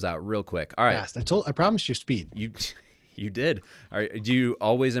knocked both those out real quick. All right. Fast. I promised you speed. You did. All right. Do you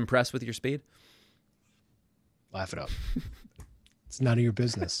always impress with your speed? Laugh it up. It's none of your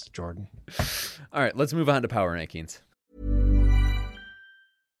business, Jordan. All right, let's move on to power rankings.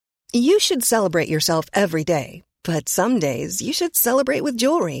 You should celebrate yourself every day, but some days you should celebrate with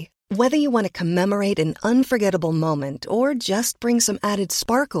jewelry. Whether you want to commemorate an unforgettable moment or just bring some added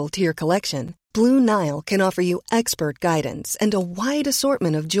sparkle to your collection, Blue Nile can offer you expert guidance and a wide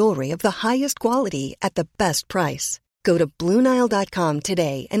assortment of jewelry of the highest quality at the best price. Go to BlueNile.com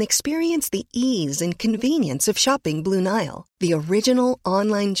today and experience the ease and convenience of shopping Blue Nile, the original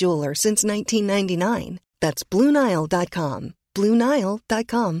online jeweler since 1999. That's BlueNile.com.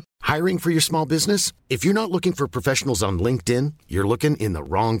 BlueNile.com. Hiring for your small business? If you're not looking for professionals on LinkedIn, you're looking in the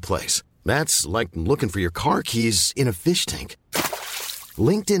wrong place. That's like looking for your car keys in a fish tank.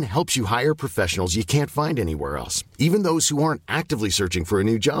 LinkedIn helps you hire professionals you can't find anywhere else, even those who aren't actively searching for a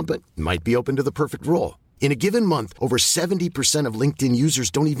new job but might be open to the perfect role. In a given month, over 70% of LinkedIn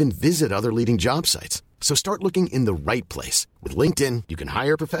users don't even visit other leading job sites. So start looking in the right place. With LinkedIn, you can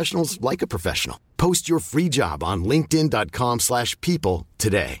hire professionals like a professional. Post your free job on linkedin.com/people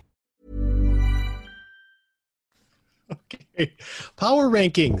today. Okay. Power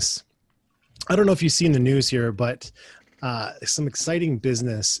rankings. I don't know if you've seen the news here, but some exciting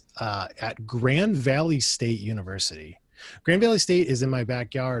business at Grand Valley State University. Grand Valley State is in my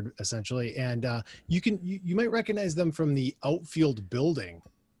backyard, essentially, and you might recognize them from the outfield building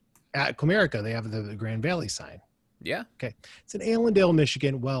at Comerica. They have the Grand Valley sign. Yeah. Okay. It's in Allendale,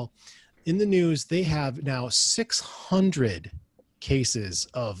 Michigan. Well, in the news, they have now 600 cases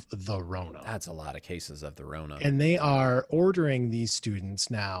of the Rona. That's a lot of cases of the Rona. And they are ordering these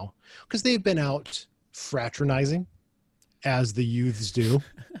students now because they've been out fraternizing, as the youths do.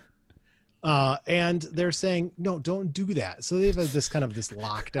 And they're saying, no, don't do that. So they've had this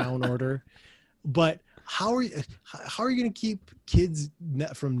lockdown order. But how are you going to keep kids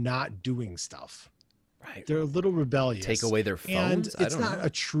from not doing stuff? Right. They're a little rebellious. Take away their phones? And it's not a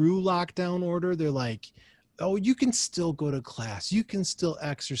true lockdown order. They're like, oh, you can still go to class. You can still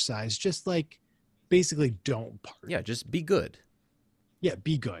exercise. Just like basically don't party. Yeah, just be good. Yeah,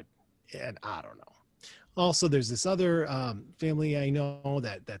 be good. And I don't know. Also, there's this other family I know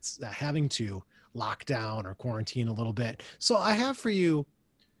that's having to lock down or quarantine a little bit. So I have for you,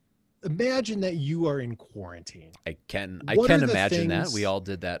 imagine that you are in quarantine. I can What are the imagine that. things- We all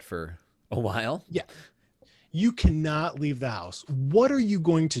did that for a while. Yeah. You cannot leave the house. What are you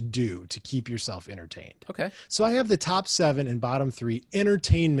going to do to keep yourself entertained? Okay. So I have the top 7 and bottom 3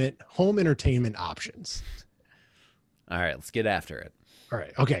 home entertainment options. All right, let's get after it. All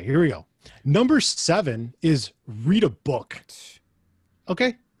right. Okay, here we go. Number 7 is read a book.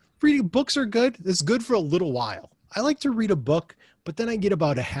 Okay. Reading books are good. It's good for a little while. I like to read a book, but then I get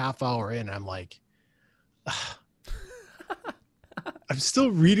about a half hour in and I'm like, I'm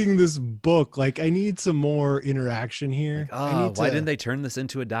still reading this book. Like, I need some more interaction here. Why didn't they turn this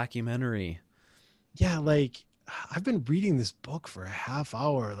into a documentary? Yeah, like I've been reading this book for a half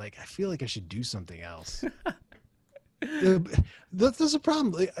hour. Like, I feel like I should do something else. That's a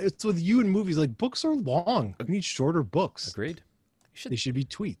problem. It's with you and movies. Like books are long. You need shorter books. Agreed. They should be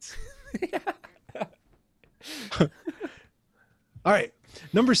tweets. All right.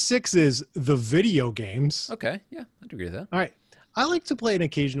 Number 6 is the video games. Okay. Yeah, I'd agree with that. All right. I like to play an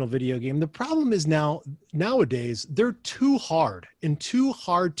occasional video game. The problem is nowadays they're too hard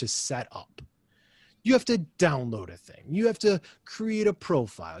to set up. You have to download a thing. You have to create a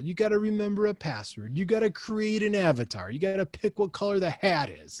profile. You got to remember a password. You got to create an avatar. You got to pick what color the hat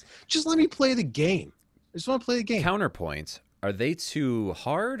is. Just let me play the game. I just want to play the game. Counterpoint, are they too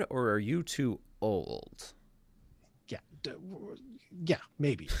hard or are you too old? Yeah,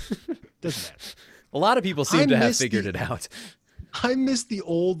 maybe. Doesn't matter. A lot of people seem to have figured it out. I miss the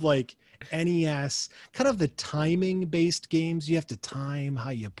old like NES, kind of the timing based games. You have to time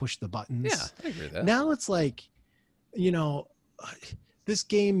how you push the buttons. Yeah, I agree with that. Now it's like, this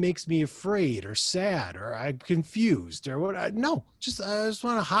game makes me afraid or sad or I'm confused or what. I just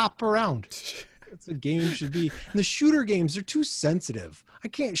want to hop around. That's what game should be. And the shooter games, they're too sensitive. I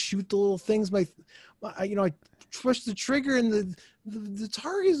can't shoot the little things. I push the trigger and the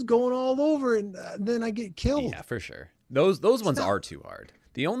target is going all over and then I get killed. Yeah, for sure. Those ones are too hard.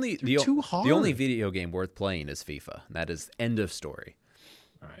 The only video game worth playing is FIFA. That is end of story.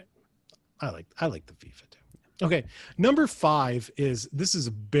 All right. I like the FIFA too. Okay. Number 5 this is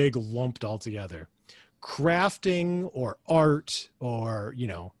a big lumped all together. Crafting or art or,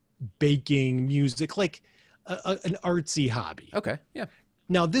 baking, music, like an artsy hobby. Okay. Yeah.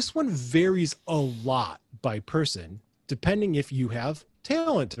 Now this one varies a lot by person, depending if you have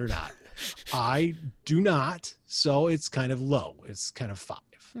talent or not. I do not, so it's kind of low. It's kind of 5.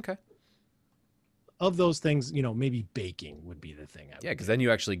 Okay. Of those things, maybe baking would be the thing. Because then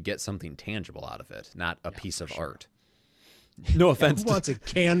you actually get something tangible out of it, not a piece of art. No offense. Who wants a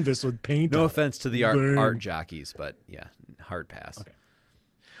canvas with paint? No offense to the art jockeys, but yeah, hard pass.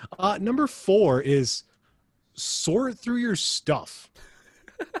 Okay. Number 4 is sort through your stuff.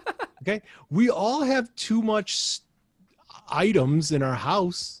 Okay. We all have too much items in our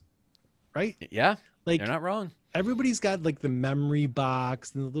house, right? Yeah. Like you're not wrong. Everybody's got like the memory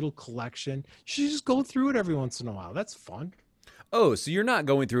box and the little collection. You should just go through it every once in a while. That's fun. Oh, so you're not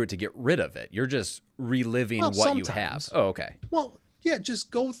going through it to get rid of it. You're just reliving what you have. Oh, okay. Well, yeah, just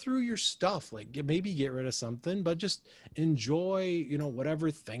go through your stuff. Like maybe get rid of something, but just enjoy,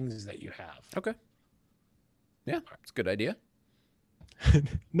 whatever things that you have. Okay. Yeah, it's a good idea.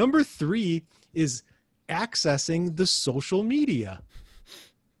 Number 3 is accessing the social media,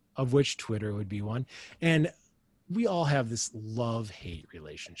 of which Twitter would be one. And we all have this love-hate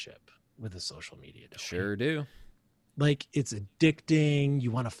relationship with the social media. Sure do. Like it's addicting. You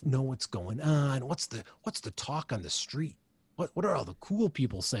want to know what's going on. What's the talk on the street? What are all the cool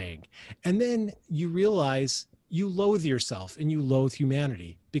people saying? And then you realize you loathe yourself and you loathe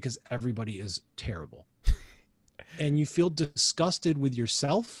humanity because everybody is terrible. And you feel disgusted with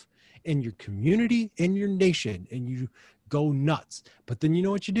yourself and your community and your nation and you go nuts. But then you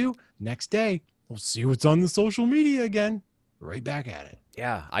know what you do? Next day, we'll see what's on the social media again. Right back at it.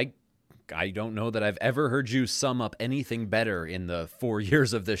 Yeah, I don't know that I've ever heard you sum up anything better in the 4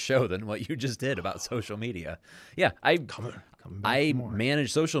 years of this show than what you just did about social media. Yeah, I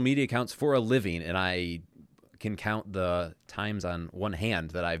manage social media accounts for a living, and I can count the times on one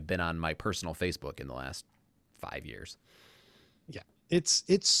hand that I've been on my personal Facebook in the last 5 years. Yeah,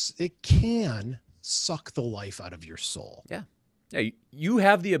 it can suck the life out of your soul. Yeah. Yeah, you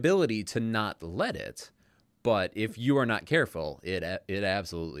have the ability to not let it, but if you are not careful, it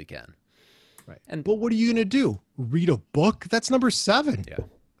absolutely can. Right. But what are you going to do? Read a book? That's number 7. Yeah.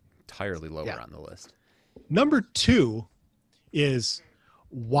 Entirely lower on the list. Number 2 is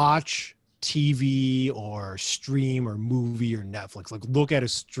watch TV or stream or movie or Netflix. Like look at a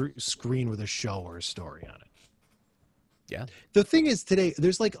screen with a show or a story on it. Yeah. The thing is today,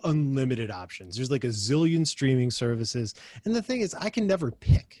 there's like unlimited options. There's like a zillion streaming services. And the thing is, I can never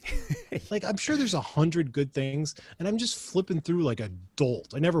pick. Like, I'm sure there's 100 good things and I'm just flipping through like a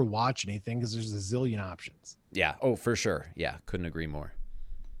dolt. I never watch anything because there's a zillion options. Yeah. Oh, for sure. Yeah. Couldn't agree more.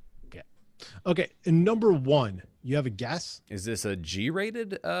 Yeah. Okay. And number 1, you have a guess? Is this a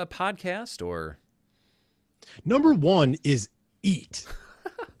G-rated podcast or? Number 1 is eat.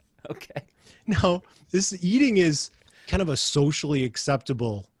 Okay. Now, this eating is kind of a socially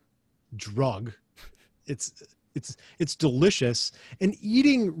acceptable drug. It's delicious, and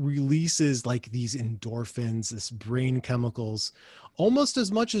eating releases like these endorphins, this brain chemicals, almost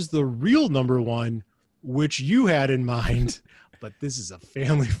as much as the real number 1, which you had in mind. But this is a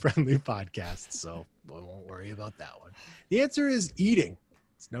family-friendly podcast, so I won't worry about that one. The answer is eating.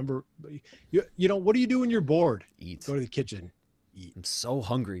 It's number. You know, what do you do when you're bored? Eat. Go to the kitchen. Eat. I'm so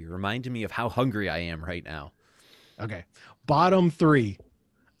hungry. You're reminding me of how hungry I am right now. Okay. Bottom 3.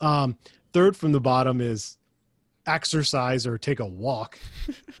 Third from the bottom is exercise or take a walk.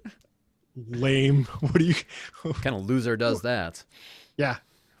 Lame. What do you? What kind of loser does that? Yeah.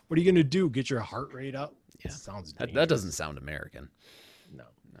 What are you gonna do? Get your heart rate up? Yeah. Sounds That doesn't sound American. No.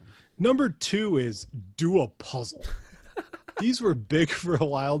 Number 2 is do a puzzle. These were big for a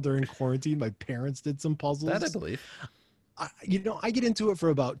while during quarantine. My parents did some puzzles. That I believe. I get into it for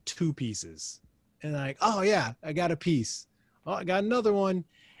about 2 pieces. And like, oh yeah, I got a piece. Oh, I got another one.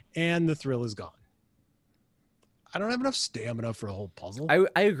 And the thrill is gone. I don't have enough stamina for a whole puzzle.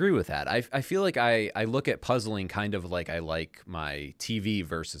 I agree with that. I feel like I look at puzzling kind of like I like my TV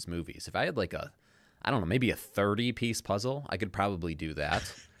versus movies. If I had like I don't know, maybe a 30-piece puzzle, I could probably do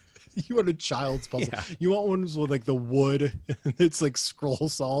that. You want a child's puzzle. Yeah. You want ones with like the wood. It's like scroll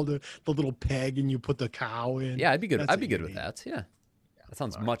saw, the little peg, and you put the cow in. Yeah, I'd be good. That's I'd be what good you with need. that. Yeah. That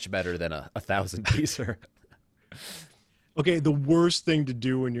sounds much better than a 1,000-piecer. Okay, the worst thing to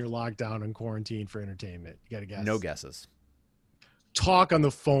do when you're locked down in quarantine for entertainment. You got to guess. No guesses. Talk on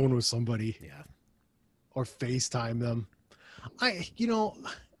the phone with somebody. Yeah. Or FaceTime them.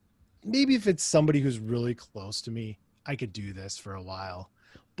 Maybe if it's somebody who's really close to me, I could do this for a while.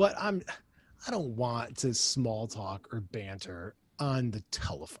 But I don't want to small talk or banter on the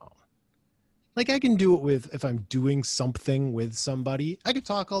telephone. Like I can do it if I'm doing something with somebody, I could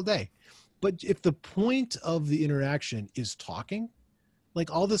talk all day. But if the point of the interaction is talking,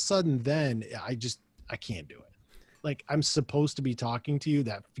 like all of a sudden then I can't do it. Like I'm supposed to be talking to you.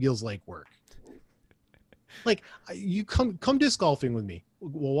 That feels like work. Like you come disc golfing with me.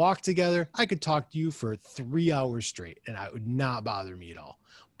 We'll walk together. I could talk to you for 3 hours straight and it would not bother me at all.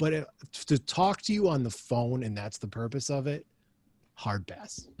 But to talk to you on the phone and that's the purpose of it, hard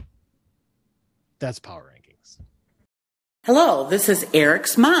pass. That's power rankings. Hello, this is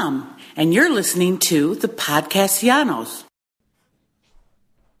Eric's mom, and you're listening to the Podcastellanos.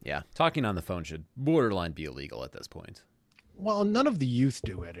 Yeah, talking on the phone should borderline be illegal at this point. Well, none of the youth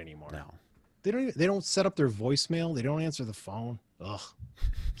do it anymore. No. They don't set up their voicemail. They don't answer the phone. Ugh,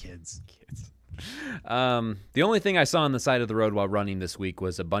 kids. The only thing I saw on the side of the road while running this week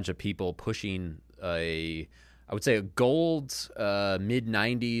was a bunch of people pushing I would say a gold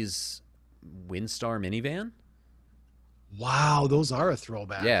mid-90s Windstar minivan. Wow, those are a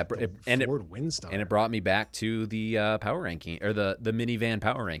throwback. Yeah, Ford Windstar. And it brought me back to the power ranking or the minivan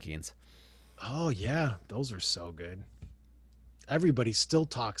power rankings. Oh yeah, those are so good. Everybody still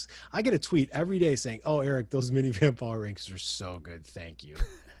talks. I get a tweet every day saying, "Oh, Eric, those minivan power rankings are so good. Thank you."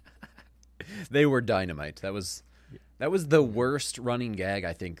 They were dynamite. That was the worst running gag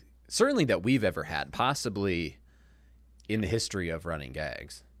I think, certainly that we've ever had, possibly in the history of running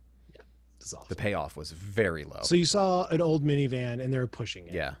gags. Yeah, it's awful. The payoff was very low. So you saw an old minivan and they're pushing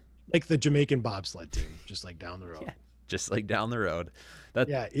it. Yeah, like the Jamaican bobsled team, just like down the road. Yeah, just like down the road.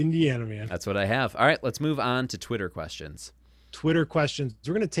 Yeah, Indiana, man. That's what I have. All right, let's move on to Twitter questions. Twitter questions.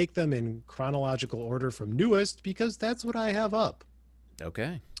 We're going to take them in chronological order from newest because that's what I have up.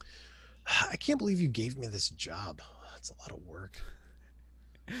 Okay. I can't believe you gave me this job. That's a lot of work.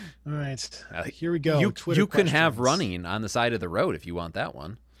 All right. Here we go. You Twitter can have questions. running on the side of the road if you want that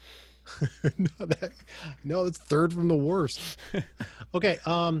one. No, it's third from the worst. Okay.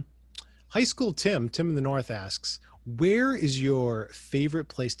 High school Tim in the North asks, where is your favorite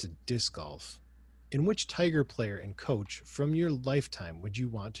place to disc golf? And which Tiger player and coach from your lifetime would you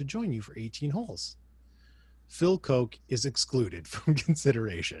want to join you for 18 holes? Phil Koch is excluded from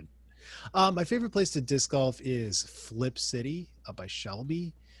consideration. My favorite place to disc golf is Flip City up by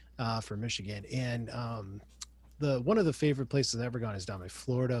Shelby for Michigan. And one of the favorite places I've ever gone is down by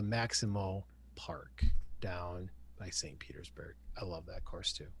Florida, Maximo Park down by St. Petersburg. I love that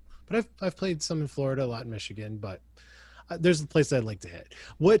course too. But I've played some in Florida, a lot in Michigan, but there's a place I'd like to hit.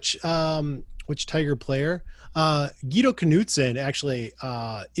 Which Tiger player? Guido Knudsen actually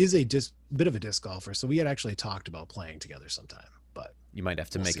is a bit of a disc golfer, so we had actually talked about playing together sometime. But you might have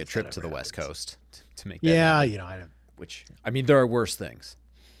to make a trip to the West Coast to make that yeah, happen. I mean, there are worse things.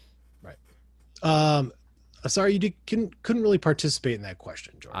 Right. Sorry, you couldn't really participate in that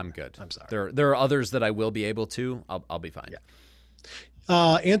question, Jordan. I'm good. I'm sorry. There are others that I will be able to. I'll be fine. Yeah.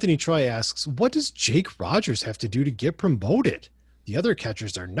 Anthony Troy asks, what does Jake Rogers have to do to get promoted? The other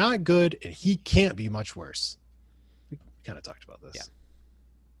catchers are not good, and he can't be much worse. We kind of talked about this.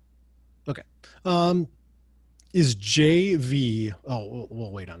 Yeah. Okay. Is JV... Oh,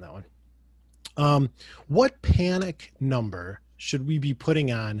 we'll wait on that one. What panic number should we be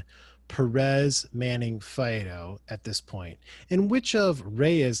putting on Perez, Manning, Faedo at this point? And which of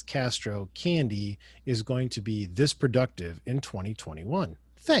Reyes, Castro, Candy is going to be this productive in 2021?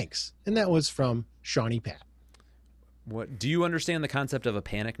 Thanks. And that was from Shawnee Pat. What do you understand the concept of a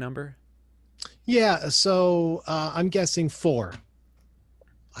panic number? Yeah, so I'm guessing 4.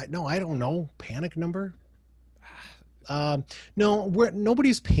 I don't know. Panic number? No,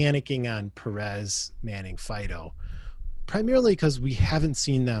 nobody's panicking on Perez, Manning, Fido, primarily because we haven't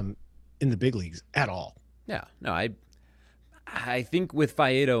seen them in the big leagues at all. Yeah, no, I think with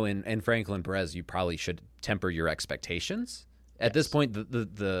Faedo and Franklin Perez, you probably should temper your expectations. At this point,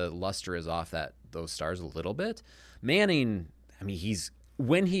 the luster is off those stars a little bit. Manning, I mean,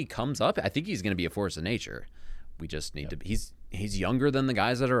 when he comes up, I think he's going to be a force of nature. We just need to. He's younger than the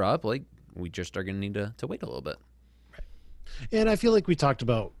guys that are up. Like, we just are going to need to wait a little bit. Right. And I feel like we talked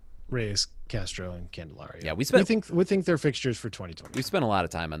about Reyes, Castro, and Candelaria. Yeah, we think they're fixtures for 2020. We spent a lot of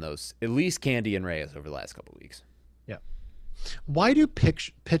time on those, at least Candy and Reyes over the last couple of weeks. Yeah. Why do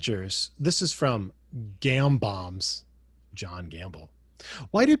pitchers? This is from Gambombs, John Gamble.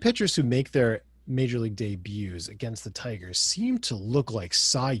 Why do pitchers who make their major league debuts against the Tigers seem to look like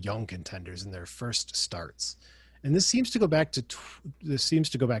Cy Young contenders in their first starts? And this seems to go back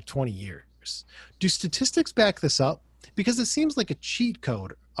 20 years. Do statistics back this up? Because it seems like a cheat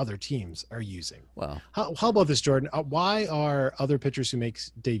code other teams are using. Well, how about this, Jordan? Why are other pitchers who make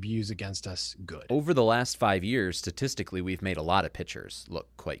debuts against us good? Over the last 5 years, statistically, we've made a lot of pitchers look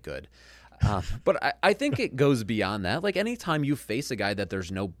quite good. But I think it goes beyond that. Like, anytime you face a guy that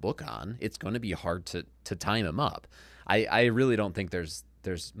there's no book on, it's going to be hard to time him up. I really don't think there's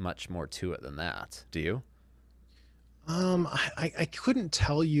much more to it than that. Do you? I couldn't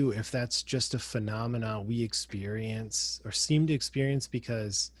tell you if that's just a phenomena we experience or seem to experience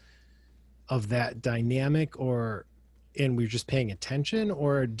because of that dynamic, and we're just paying attention,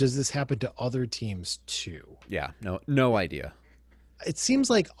 or does this happen to other teams too? Yeah, no idea. It seems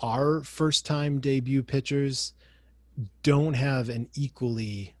like our first time debut pitchers don't have an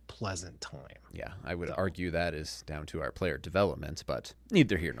equally pleasant time. Yeah, I would argue that is down to our player development, but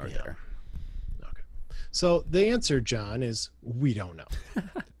neither here nor there. Okay. So the answer, John, is we don't know.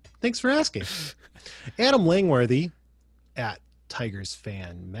 Thanks for asking. Adam Langworthy at Tigers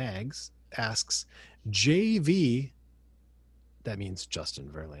Fan Mags asks, JV, that means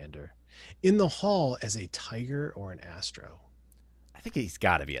Justin Verlander, in the Hall as a Tiger or an Astro? I think he's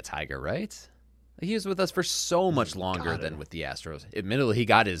got to be a Tiger, right? He was with us for so much longer than with the Astros. Admittedly, he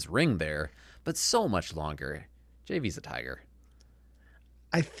got his ring there, but so much longer. JV's a Tiger.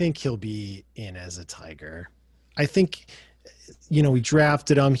 I think he'll be in as a Tiger. I think, we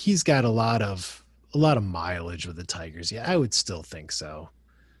drafted him. He's got a lot of mileage with the Tigers. Yeah, I would still think so,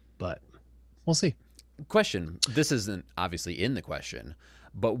 but we'll see. Question. This isn't obviously in the question,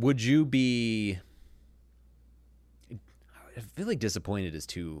 but would you be... I feel like disappointed as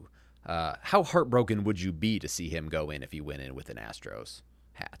to how heartbroken would you be to see him go in if he went in with an Astros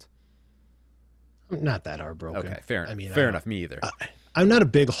hat? I'm not that heartbroken. Okay, fair enough. Me either. I'm not a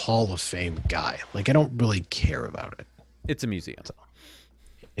big Hall of Fame guy. Like, I don't really care about it. It's a museum. So,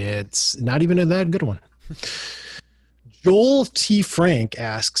 it's not even a that good one. Joel T. Frank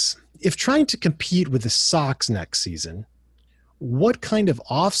asks, if trying to compete with the Sox next season, what kind of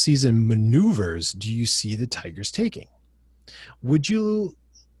off-season maneuvers do you see the Tigers taking? Would you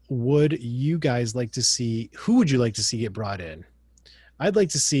guys like to see, who would you like to see get brought in? I'd like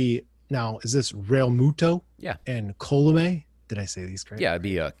to see, now, is this Real Muto? Yeah. And Colome? Did I say these correctly? Yeah, it'd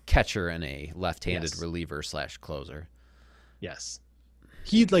be a catcher and a left-handed reliever / closer. Yes.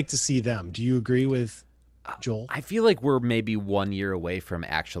 He'd like to see them. Do you agree with Joel? I feel like we're maybe 1 year away from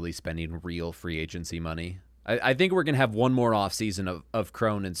actually spending real free agency money. I think we're going to have one more offseason of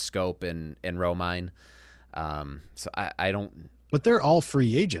Crone and Scope and Romine. So I don't. But they're all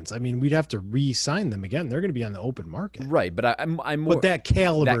free agents. I mean, we'd have to re-sign them again. They're going to be on the open market, right? But I'm more but that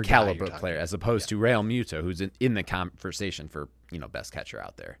caliber player as opposed to Real Muto, who's in the conversation for best catcher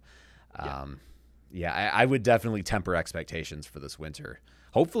out there. I would definitely temper expectations for this winter.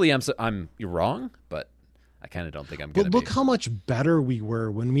 Hopefully, you're wrong, but I kind of don't think I'm going to. But look how much better we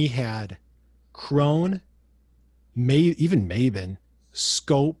were when we had Crone, even Maben,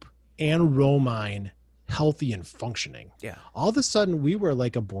 Scope, and Romine healthy and functioning. Yeah. All of a sudden, we were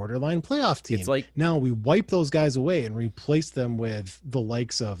like a borderline playoff team. It's like now we wipe those guys away and replace them with the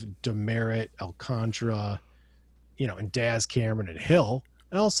likes of Demerit, Alcantara, and Daz Cameron and Hill,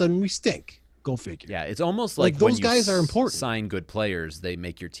 and all of a sudden we stink. Go figure. Yeah, it's almost like those guys are important. Sign good players, they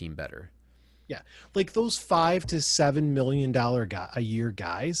make your team better. Yeah, like those $5 to $7 million a year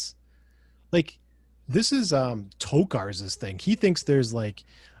guys. Like, this is Tokar's thing. He thinks there's like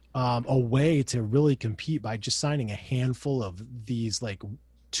a way to really compete by just signing a handful of these like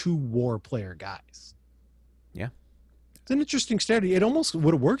 2 WAR player guys. Yeah. It's an interesting strategy. It almost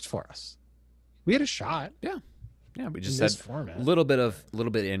would have worked for us. We had a shot. Yeah. Yeah, we just this had format. a little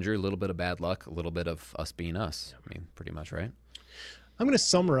bit injury, a little bit of bad luck, a little bit of us being us. I mean, pretty much, right? I'm going to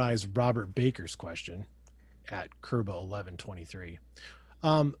summarize Robert Baker's question at Kerba1123.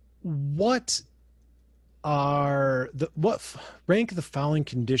 What rank the following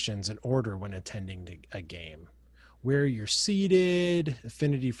conditions in order when attending a game? Where you're seated,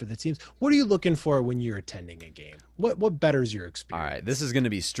 affinity for the teams. What are you looking for when you're attending a game? What betters your experience? All right, this is going to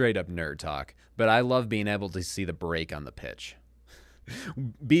be straight up nerd talk, but I love being able to see the break on the pitch.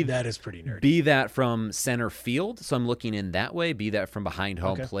 That is pretty nerdy. Be that from center field, so I'm looking in that way. Be that from behind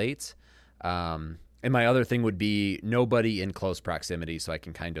home plate. And my other thing would be nobody in close proximity, so I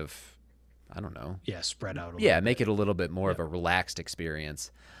can kind of, I don't know. Yeah, spread out a little bit. Make it a little bit more of a relaxed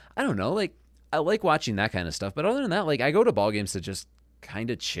experience. I don't know, like, I like watching that kind of stuff, but other than that, like, I go to ball games to just kind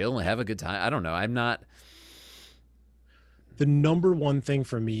of chill and have a good time. I don't know. I'm not. The number one thing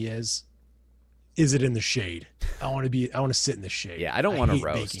for me is it in the shade? I want to sit in the shade. Yeah, I don't want to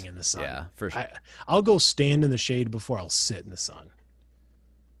roast. Baking in the sun. Yeah, for sure. I'll go stand in the shade before I'll sit in the sun.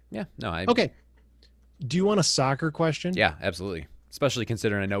 Yeah, no, Okay. Do you want a soccer question? Yeah, absolutely. Especially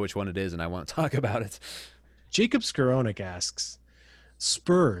considering I know which one it is and I want to talk about it. Jacob Skoronik asks,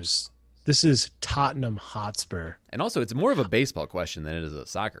 Spurs. This is Tottenham Hotspur. And also, it's more of a baseball question than it is a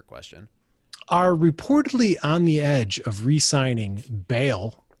soccer question. Are reportedly on the edge of re-signing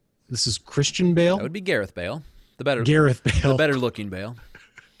Bale. This is Christian Bale. That would be Gareth Bale. Gareth Bale. The better looking Bale.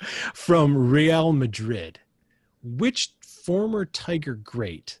 From Real Madrid. Which former Tiger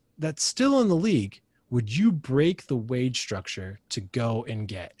great that's still in the league would you break the wage structure to go and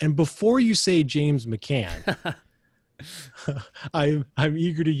get? And before you say James McCann, I'm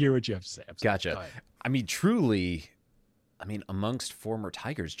eager to hear what you have to say. Gotcha. I mean, truly, amongst former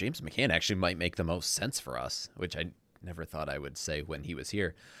Tigers, James McCann actually might make the most sense for us, which I never thought I would say when he was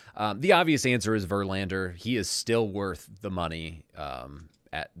here. The obvious answer is Verlander. He is still worth the money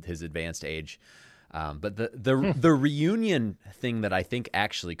at his advanced age. But the reunion thing that I think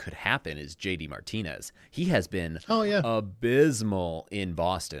actually could happen is JD Martinez. He has been abysmal in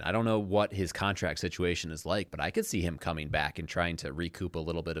Boston. I don't know what his contract situation is like, but I could see him coming back and trying to recoup a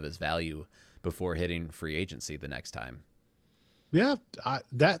little bit of his value before hitting free agency the next time. Yeah,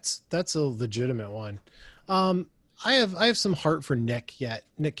 that's a legitimate one. I have some heart for Nick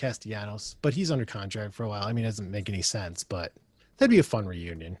Castellanos, but he's under contract for a while. I mean, it doesn't make any sense, but that'd be a fun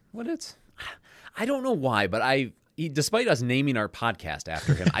reunion. I don't know why, but despite us naming our podcast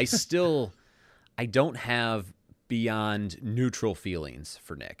after him, I don't have beyond neutral feelings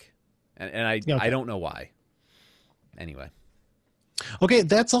for Nick. And I don't know why. Anyway. Okay,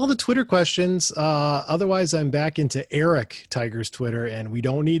 that's all the Twitter questions. Otherwise, I'm back into Eric Tiger's Twitter, and we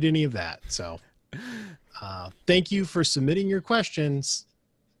don't need any of that. So thank you for submitting your questions.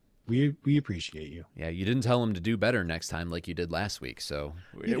 We appreciate you. Yeah, you didn't tell him to do better next time like you did last week. So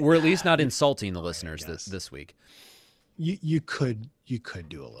we're at least not insulting the listeners this week. You could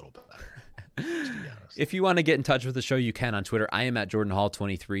do a little bit better. If you want to get in touch with the show, you can on Twitter. I am at Jordan Hall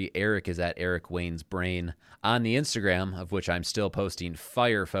 23. Eric is at Eric Wayne's Brain. On the Instagram, of which I'm still posting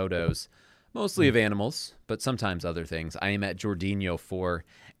fire photos, mostly of animals, but sometimes other things. I am at Jordinho4.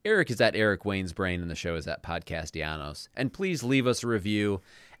 Eric is at Eric Wayne's Brain, and the show is at Podcastellanos. And please leave us a review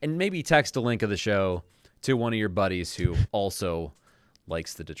and maybe text a link of the show to one of your buddies who also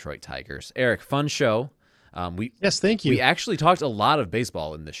likes the Detroit Tigers. Eric, fun show. Yes, thank you. We actually talked a lot of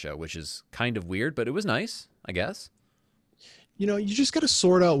baseball in this show, which is kind of weird, but it was nice, I guess. You just got to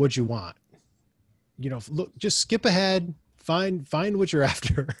sort out what you want. Look, just skip ahead, find what you're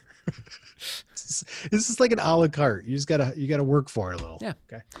after. This is like an a la carte. You gotta work for it a little. Yeah.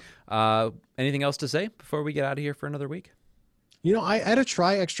 Okay. Anything else to say before we get out of here for another week? I had to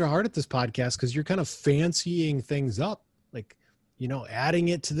try extra hard at this podcast because you're kind of fancying things up, like, adding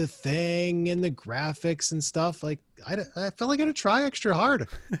it to the thing and the graphics and stuff. Like I felt like I had to try extra hard.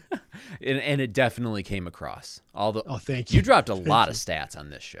 and it definitely came across. Thank you. You dropped a lot of stats on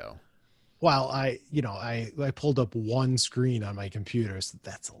this show. Well, I pulled up one screen on my computer, so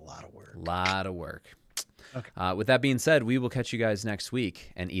that's a lot of work. Okay. With that being said, we will catch you guys next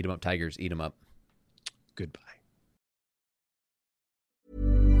week, and eat 'em up, Tigers, eat 'em up. Goodbye.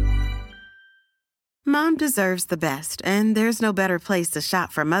 Mom deserves the best, and there's no better place to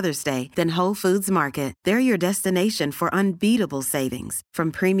shop for Mother's Day than Whole Foods Market. They're your destination for unbeatable savings,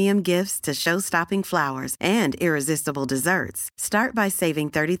 from premium gifts to show-stopping flowers and irresistible desserts. Start by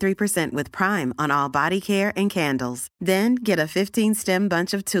saving 33% with Prime on all body care and candles. Then get a 15-stem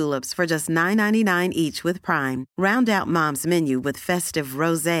bunch of tulips for just $9.99 each with Prime. Round out Mom's menu with festive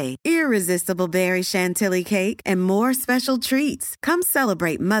rosé, irresistible berry chantilly cake, and more special treats. Come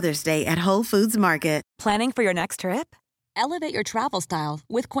celebrate Mother's Day at Whole Foods Market. Planning for your next trip? Elevate your travel style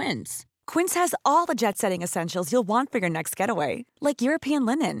with Quince. Quince has all the jet-setting essentials you'll want for your next getaway, like European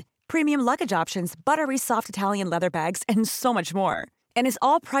linen, premium luggage options, buttery soft Italian leather bags, and so much more. And is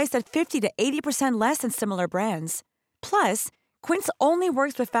all priced at 50 to 80% less than similar brands. Plus, Quince only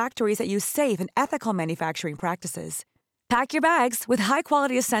works with factories that use safe and ethical manufacturing practices. Pack your bags with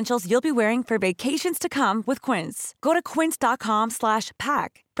high-quality essentials you'll be wearing for vacations to come with Quince. Go to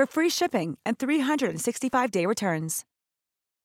quince.com/pack for free shipping and 365-day returns.